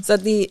 Liksom. Så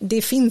att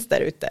det finns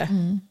där ute.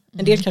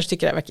 En del kanske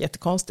tycker det verkar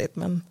jättekonstigt,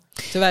 men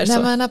tyvärr så.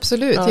 Nej, men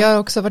absolut, jag har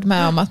också varit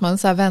med om att man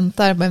så här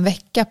väntar en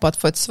vecka på att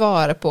få ett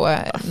svar på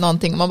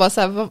någonting och man bara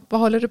så här,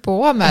 vad håller du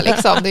på med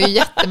liksom? Det är ju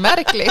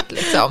jättemärkligt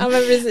liksom.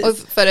 Och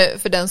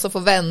för den som får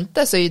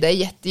vänta så är det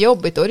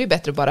jättejobbigt, då är det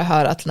bättre att bara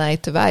höra att nej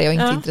tyvärr, jag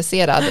är inte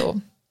intresserad och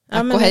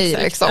hej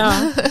liksom.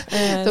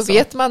 Då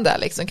vet man det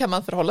liksom, kan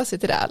man förhålla sig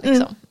till det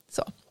liksom.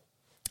 Så.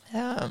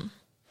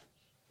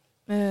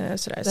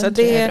 Så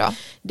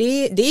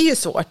det är ju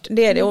svårt,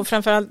 det är det, och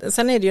framförallt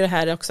sen är det ju det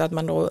här också att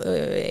man då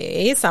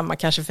är i samma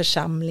kanske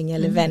församling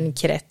eller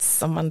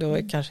vänkrets, om man då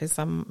kanske är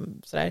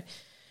sådär.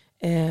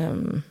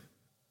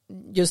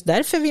 Just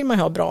därför vill man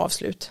ha bra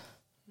avslut.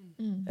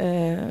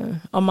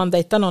 Om man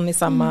dejtar någon i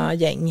samma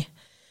gäng,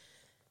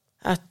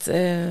 att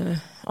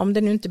om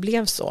det nu inte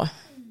blev så,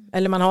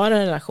 eller man har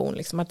en relation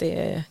liksom, att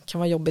det kan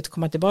vara jobbigt att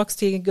komma tillbaka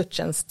till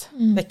gudstjänst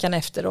veckan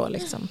efter då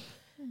liksom.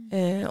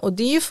 Och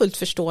det är ju fullt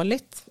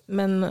förståeligt,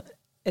 men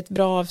ett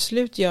bra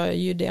avslut gör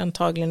ju det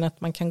antagligen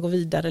att man kan gå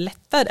vidare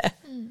lättare.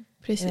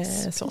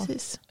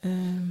 Precis.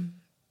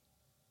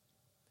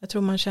 Jag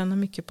tror man tjänar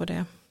mycket på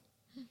det.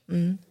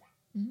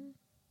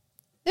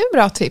 Det är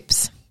bra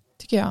tips,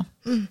 tycker jag.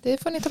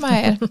 Det får ni ta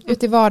med er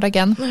ut i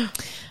vardagen.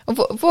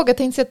 Och våga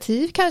ta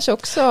initiativ kanske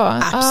också.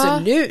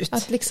 Absolut.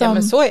 Att liksom,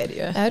 men så är det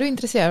ju. Är du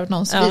intresserad av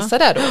någon så visa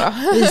det då.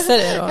 Visa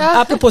det då.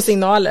 Apropå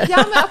signaler.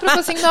 Ja, men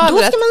apropå signaler. Då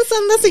ska man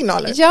sända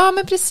signaler. Ja,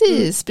 men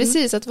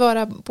precis. Att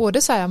vara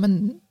både så här,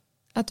 men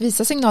att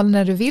visa signaler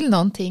när du vill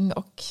någonting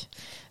och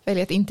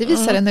välja att inte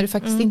visa det när du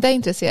faktiskt inte är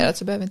intresserad,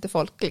 så behöver inte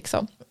folk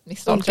liksom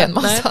misstolka en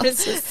massa. Nej,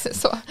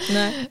 precis. Så.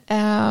 Nej.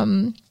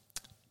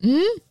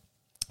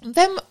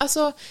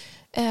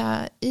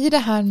 I det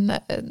här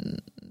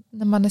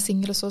när man är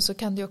singel och så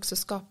kan det också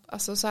skapa,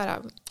 alltså så här,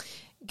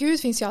 Gud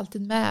finns ju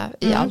alltid med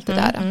i allt det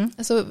där.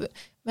 Alltså,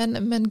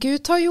 men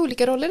Gud tar ju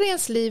olika roller i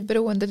ens liv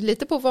beroende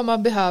lite på vad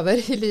man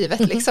behöver i livet.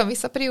 Liksom.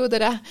 Vissa perioder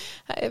där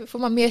får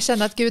man mer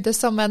känna att Gud är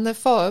som en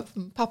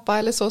pappa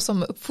eller så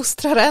som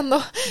uppfostrar en,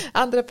 och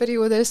andra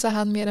perioder så är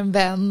han mer en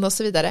vän och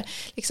så vidare.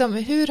 Liksom,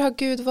 hur har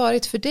Gud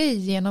varit för dig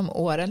genom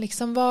åren?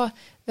 Liksom,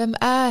 vem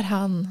är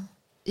han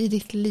i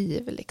ditt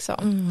liv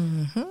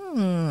liksom?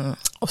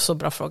 Och så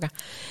bra fråga.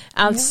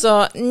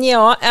 Alltså,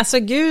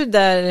 Gud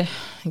är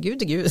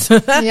Gud.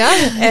 Ja,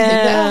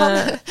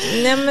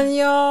 nej men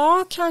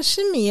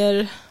kanske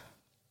mer,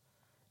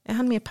 är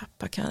han mer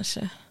pappa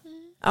kanske?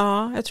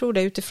 Ja, jag tror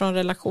det, utifrån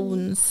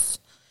relations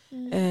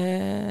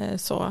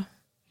så.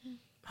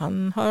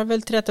 Han har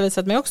väl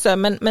tillrättavisat mig också,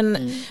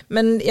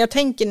 men jag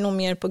tänker nog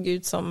mer på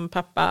Gud som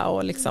pappa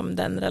och liksom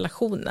den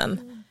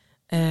relationen.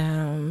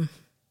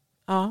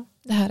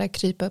 Det här att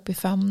krypa upp i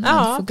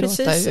famnen, få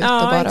gråta ut och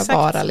bara exakt,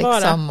 vara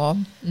liksom. Och,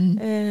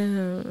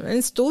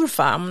 en stor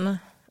famn.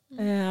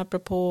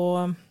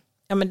 Apropå,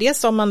 men det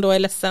som man då är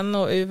ledsen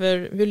och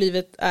över hur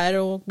livet är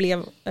och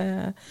blev.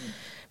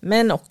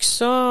 Men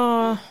också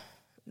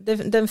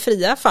den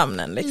fria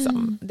famnen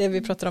liksom. Det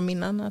vi pratade om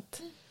innan.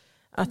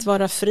 Att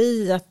vara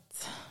fri,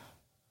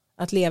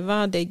 att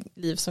leva det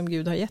liv som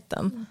Gud har gett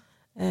den.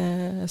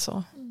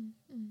 Så.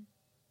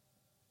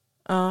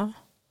 Ja.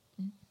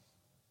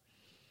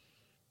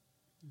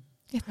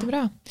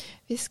 Jättebra.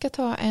 Vi ska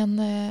ta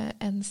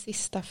en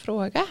sista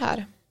fråga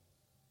här.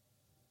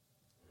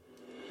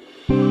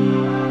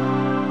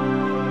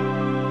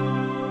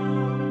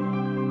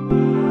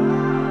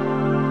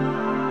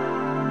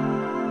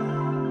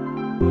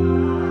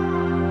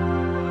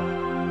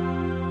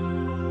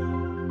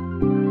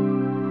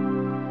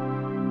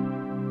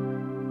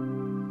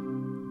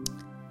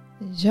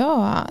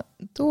 Ja,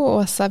 Då,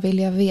 Åsa, vill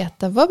jag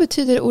veta, vad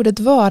betyder ordet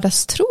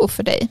vardagstro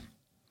för dig?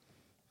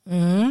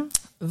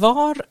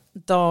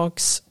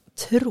 Vardagstro.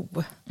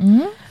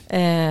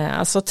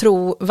 Alltså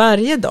tro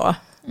varje dag.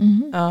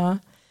 Ja.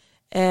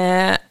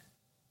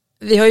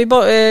 Vi har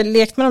ju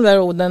lekt med de där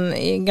orden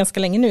ganska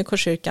länge nu i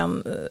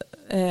Korskyrkan.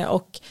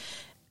 Och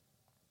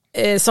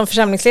som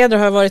församlingsledare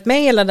har jag varit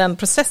med i hela den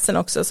processen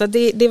också. Så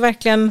det är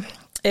verkligen,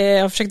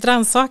 jag har försökt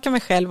rannsaka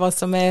mig själv vad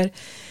som är,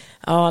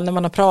 när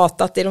man har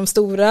pratat i de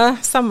stora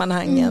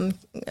sammanhangen.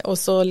 Och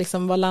så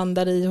liksom vad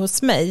landar i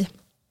hos mig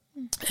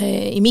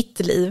i mitt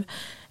liv.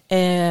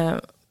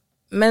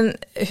 Men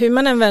hur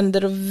man än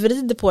vänder och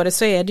vrider på det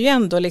så är det ju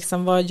ändå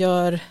liksom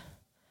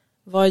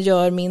vad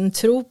gör min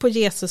tro på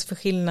Jesus för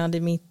skillnad i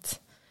mitt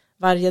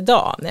varje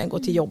dag när jag går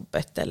till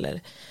jobbet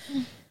eller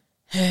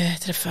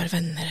träffar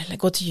vänner eller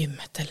går till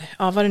gymmet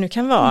eller vad det nu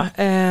kan vara.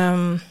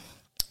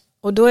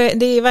 Och då är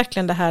det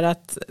verkligen det här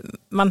att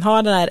man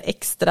har den här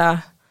extra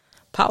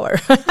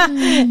power.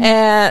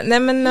 Nej,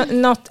 men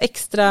något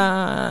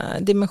extra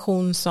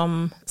dimension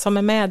som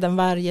är med den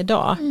varje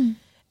dag.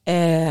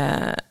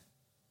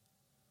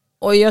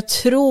 Och jag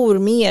tror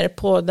mer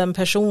på den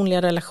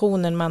personliga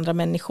relationen med andra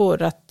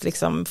människor, att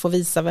liksom få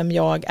visa vem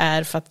jag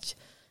är för att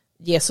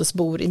Jesus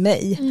bor i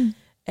mig,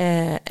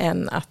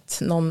 än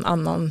att någon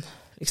annan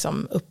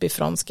liksom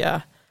uppifrån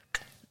ska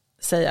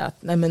säga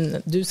att nej,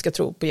 men du ska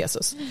tro på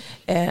Jesus.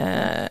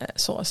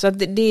 Så att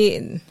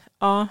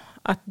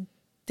att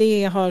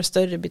det har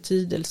större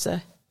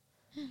betydelse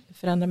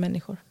för andra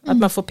människor. Att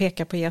man får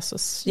peka på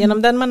Jesus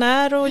genom den man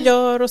är och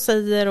gör och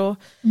säger och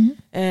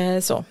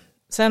så.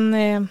 Sen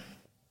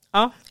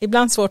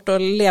ibland svårt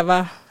att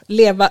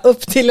leva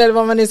upp till, eller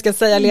vad man nu ska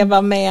säga,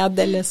 leva med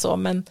eller så,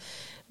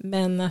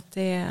 men att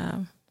det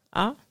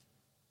är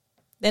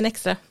en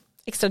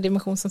extra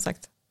dimension som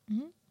sagt.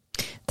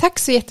 Tack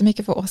så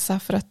jättemycket för Åsa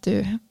för att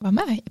du var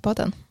med i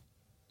podden.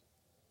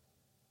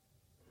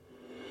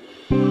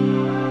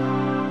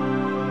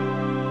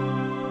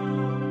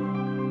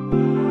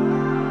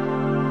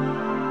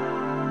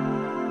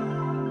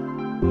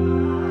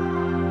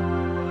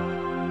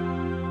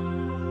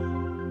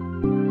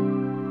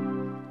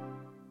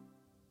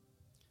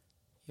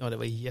 Ja, det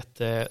var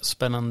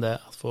jättespännande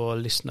att få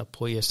lyssna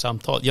på er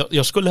samtal.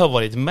 Jag skulle ha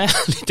varit med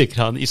lite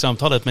grann i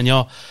samtalet, men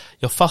jag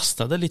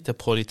fastnade lite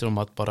på om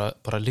att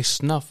bara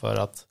lyssna, för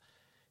att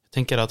jag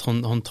tänker att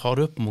hon tar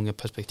upp många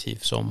perspektiv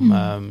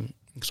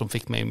som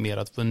fick mig mer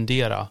att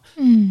fundera.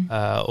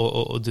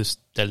 Och du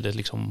ställde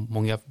liksom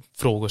många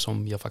frågor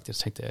som jag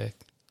faktiskt tänkte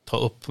ta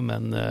upp,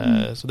 men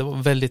så det var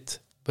väldigt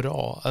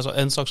bra. Alltså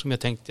en sak som jag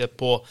tänkte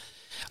på,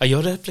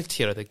 jag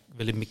reflekterade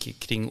väldigt mycket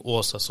kring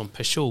Åsa som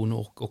person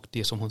och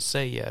det som hon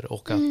säger,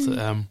 och att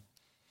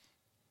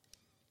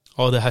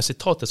det här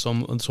citatet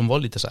som var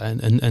lite så här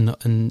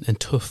en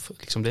tuff,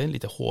 liksom, det är en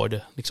lite hård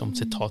liksom,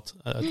 citat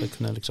att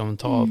kunna liksom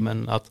ta,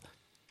 men att,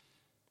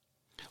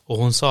 och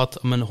hon sa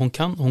att men hon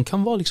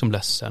kan vara liksom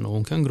ledsen och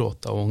hon kan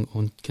gråta och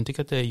hon kan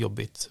tycka att det är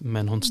jobbigt,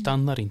 men hon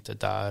stannar inte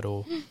där,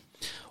 och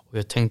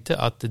jag tänkte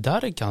att det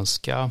där är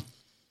ganska,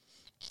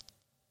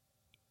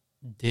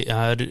 det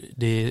är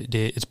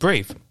it's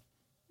brave.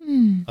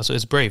 Alltså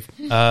it's brave.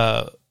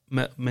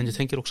 Men jag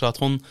tänker också att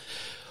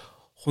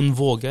hon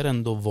vågar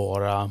ändå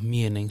vara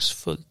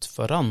meningsfullt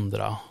för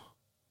andra.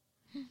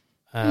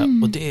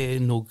 Och det är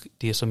nog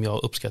det som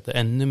jag uppskattar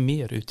ännu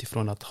mer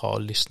utifrån att ha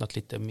lyssnat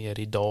lite mer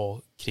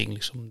idag kring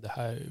liksom det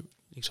här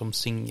liksom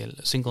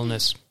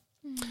singleness.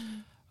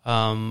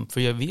 För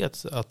jag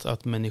vet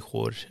att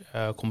människor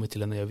kommer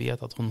till henne. Jag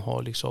vet att hon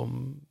har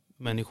liksom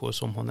människor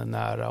som hon är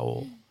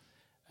nära,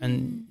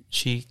 and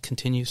she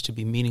continues to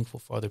be meaningful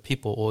for other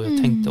people. Och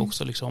jag tänkte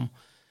också liksom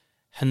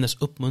hennes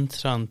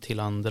uppmuntran till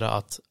andra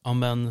att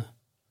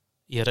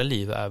era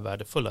liv är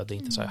värdefulla, det är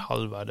inte så här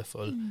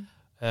halvvärdefull.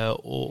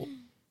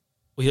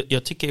 Och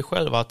jag tycker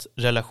själv att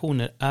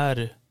relationer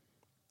är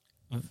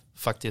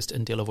faktiskt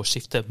en del av vårt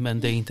syfte, men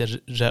det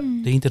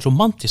är inte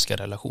romantiska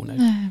relationer.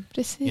 Nej,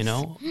 precis. You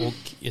know?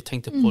 Och jag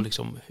tänkte på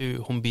liksom hur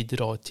hon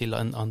bidrar till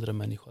en andra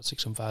människas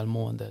liksom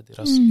välmående,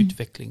 deras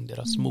utveckling,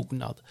 deras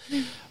mognad,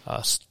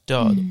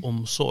 stöd,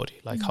 omsorg,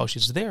 like how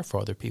she's there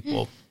for other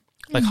people,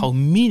 like how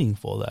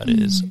meaningful that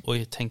is. Och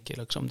jag tänker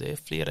liksom det är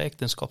flera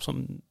äktenskap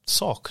som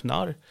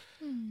saknar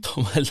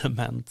de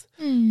element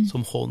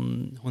som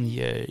hon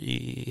ger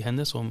i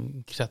henne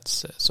som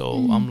krets. So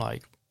I'm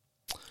like,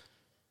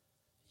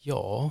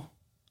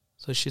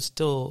 so she's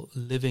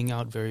still living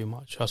out very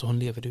much. Alltså hon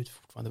lever ut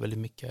fortfarande väldigt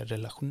mycket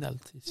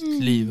relationellt i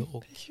sitt liv,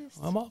 och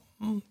jag bara,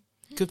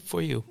 good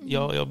for you.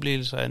 Jag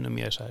blir så här ännu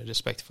mer så här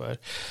respekt för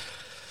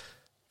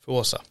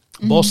Åsa.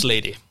 Boss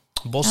lady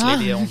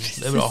är hon,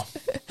 det är bra.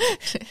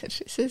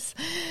 Precis.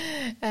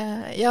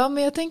 Ja,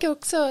 men jag tänker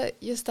också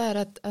just det här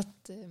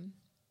att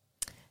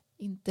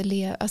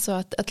inte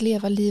att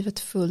leva livet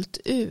fullt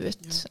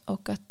ut,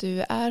 och att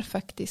du är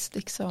faktiskt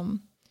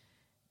liksom,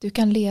 du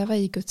kan leva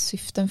i Guds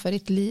syften för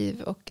ditt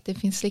liv, och det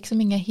finns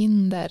liksom inga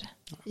hinder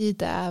i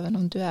det, även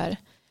om du är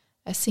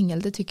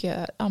singel. Det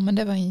tycker jag, men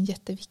det var en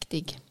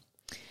jätteviktig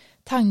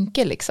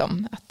tanke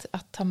liksom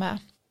att ta med.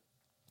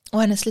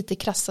 Och hennes lite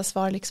krassa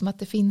svar liksom att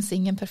det finns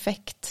ingen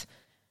perfekt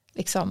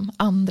liksom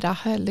andra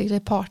eller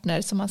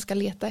partner som man ska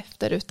leta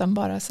efter, utan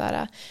bara så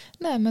här,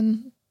 nej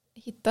men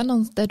hitta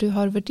någon där du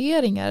har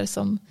värderingar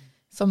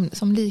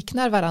som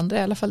liknar varandra.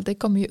 I alla fall det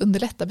kommer ju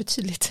underlätta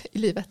betydligt i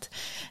livet.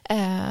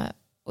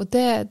 Och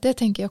det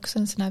tänker jag också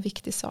är en sån här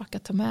viktig sak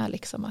att ta med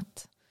liksom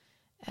att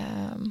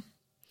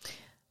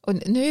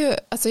och nu,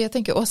 alltså jag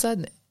tänker Åsa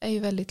är ju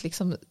väldigt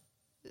liksom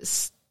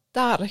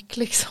stark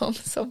liksom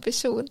som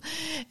person.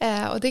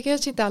 Och det är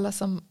kanske inte alla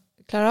som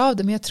klarar av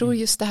det, men jag tror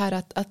just det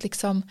här att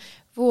liksom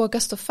våga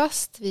stå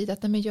fast vid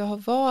att nej, men jag har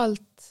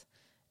valt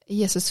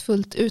Jesus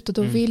fullt ut, och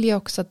då vill jag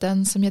också att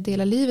den som jag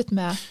delar livet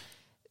med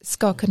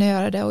ska kunna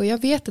göra det. Och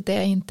jag vet att det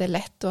är inte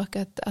lätt, och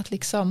att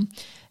liksom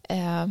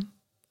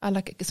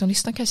alla som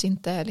lyssnar kanske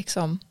inte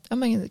liksom, ja,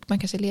 man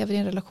kanske lever i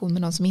en relation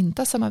med någon som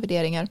inte har samma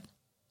värderingar,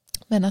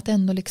 men att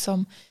ändå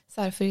liksom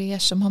så här, för er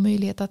som har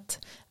möjlighet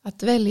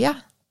att välja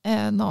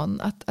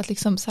någon, att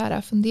liksom så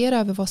här fundera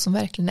över vad som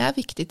verkligen är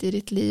viktigt i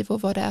ditt liv,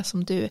 och vad det är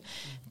som du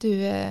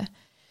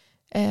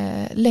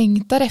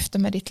längtar efter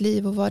med ditt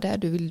liv, och vad det är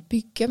du vill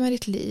bygga med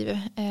ditt liv.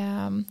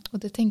 Och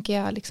det tänker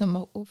jag liksom,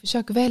 och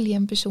försök välja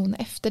en person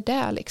efter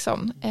det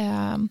liksom.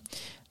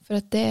 För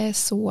att det är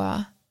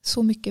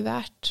så mycket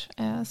värt.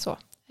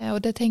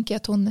 Och det tänker jag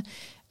att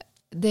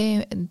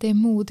det är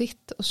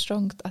modigt och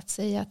strongt att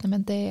säga att nej,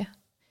 men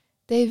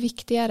det är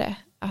viktigare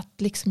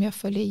att liksom jag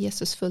följer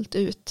Jesus fullt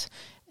ut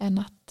än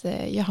att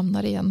jag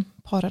hamnar i en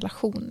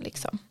parrelation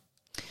liksom.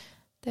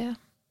 Det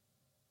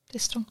är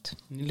strångt.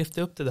 Ni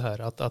lyfter upp det här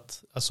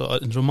att alltså,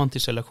 en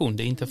romantisk relation,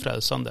 det är inte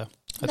frälsande.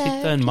 Att Nej,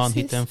 hitta en man,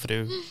 precis. hitta en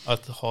fru,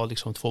 att ha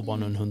liksom 2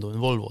 barn och en hund och en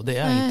Volvo, det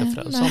är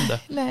inte frälsande.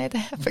 Nej, det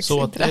är faktiskt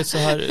Så att inte det är så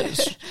här,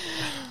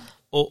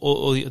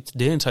 och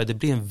det är så här, det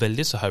blir en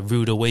väldigt så här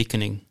rude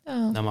awakening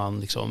när man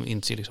liksom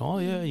inser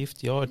liksom, jag är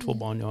gift, jag har 2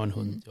 barn, jag har en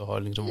hund, jag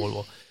har liksom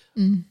Volvo.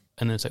 And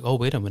then it's like,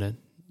 wait a minute,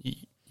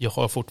 jag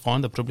har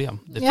fortfarande problem.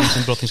 Det finns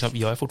en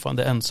brottning, jag är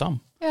fortfartande ensam.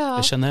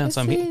 Jag känner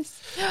ensamhet.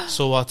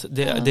 Så att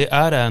det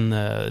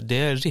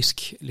är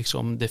risk.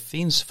 Liksom, det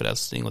finns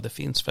frälsning, och det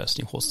finns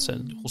frälsning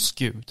hos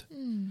Gud.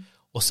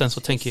 Och sen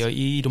så tänker jag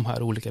i de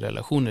här olika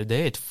relationer, det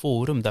är ett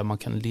forum där man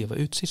kan leva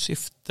ut sitt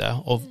syfte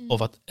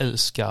av att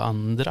älska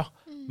andra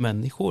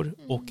människor.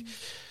 Och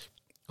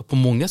på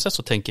många sätt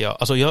så tänker jag,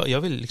 alltså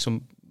jag vill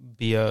liksom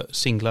be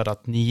singlar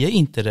att ni är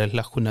inte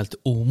relationellt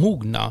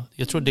omogna.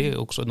 Jag tror det är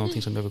också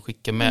någonting som jag vill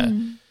skicka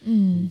med.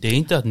 Det är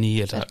inte att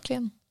ni är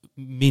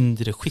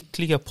mindre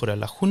skickliga på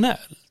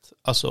relationellt.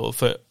 Alltså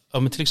för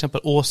till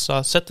exempel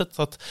Åsa, sättet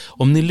att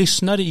om ni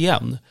lyssnar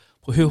igen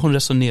på hur hon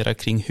resonerar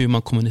kring hur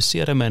man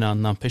kommunicerar med en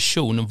annan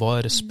person, vad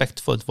är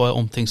respektfullt, vad är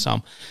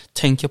omtänksam,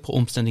 tänka på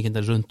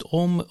omständigheterna runt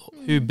om,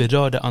 hur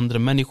berör det andra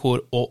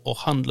människor, och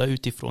handla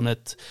utifrån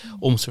ett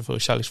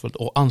omsorgsfullt, kärleksfullt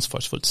och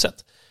ansvarsfullt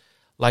sätt.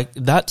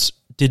 Like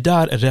det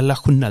där är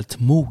relationellt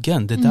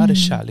mogen, det där är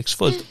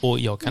kärleksfullt, och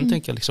jag kan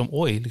tänka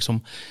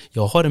liksom,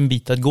 jag har en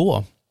bit att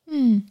gå.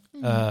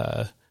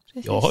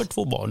 Jag har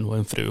 2 barn och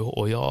en fru,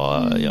 och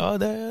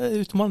det är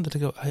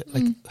utmanande.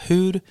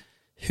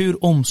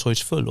 Hur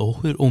omsorgsfull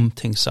och hur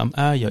omtänksam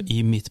är jag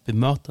i mitt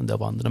bemötande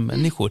av andra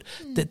människor?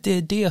 Det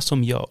är det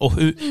som jag, och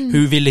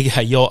hur villig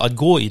är jag att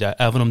gå i det,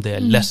 även om det är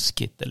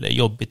läskigt eller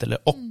jobbigt eller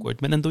awkward,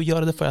 men ändå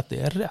göra det för att det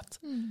är rätt.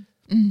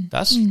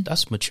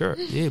 That's mature,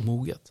 det är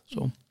moget.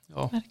 Så,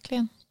 ja.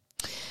 Verkligen.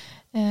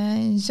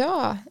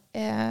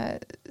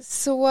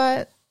 Så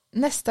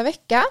nästa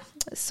vecka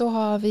så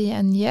har vi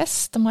en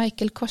gäst,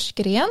 Michael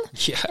Korsgren.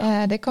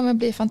 Yeah. Det kommer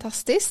bli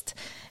fantastiskt.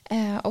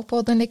 Och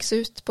podden läggs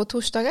ut på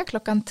torsdagar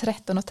klockan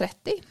 13:30.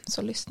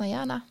 Så lyssna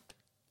gärna.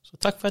 Så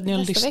tack för att ni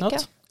har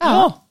lyssnat.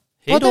 Ja.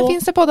 Hej då. Podden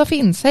finns där poddar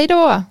finns. Hej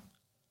då.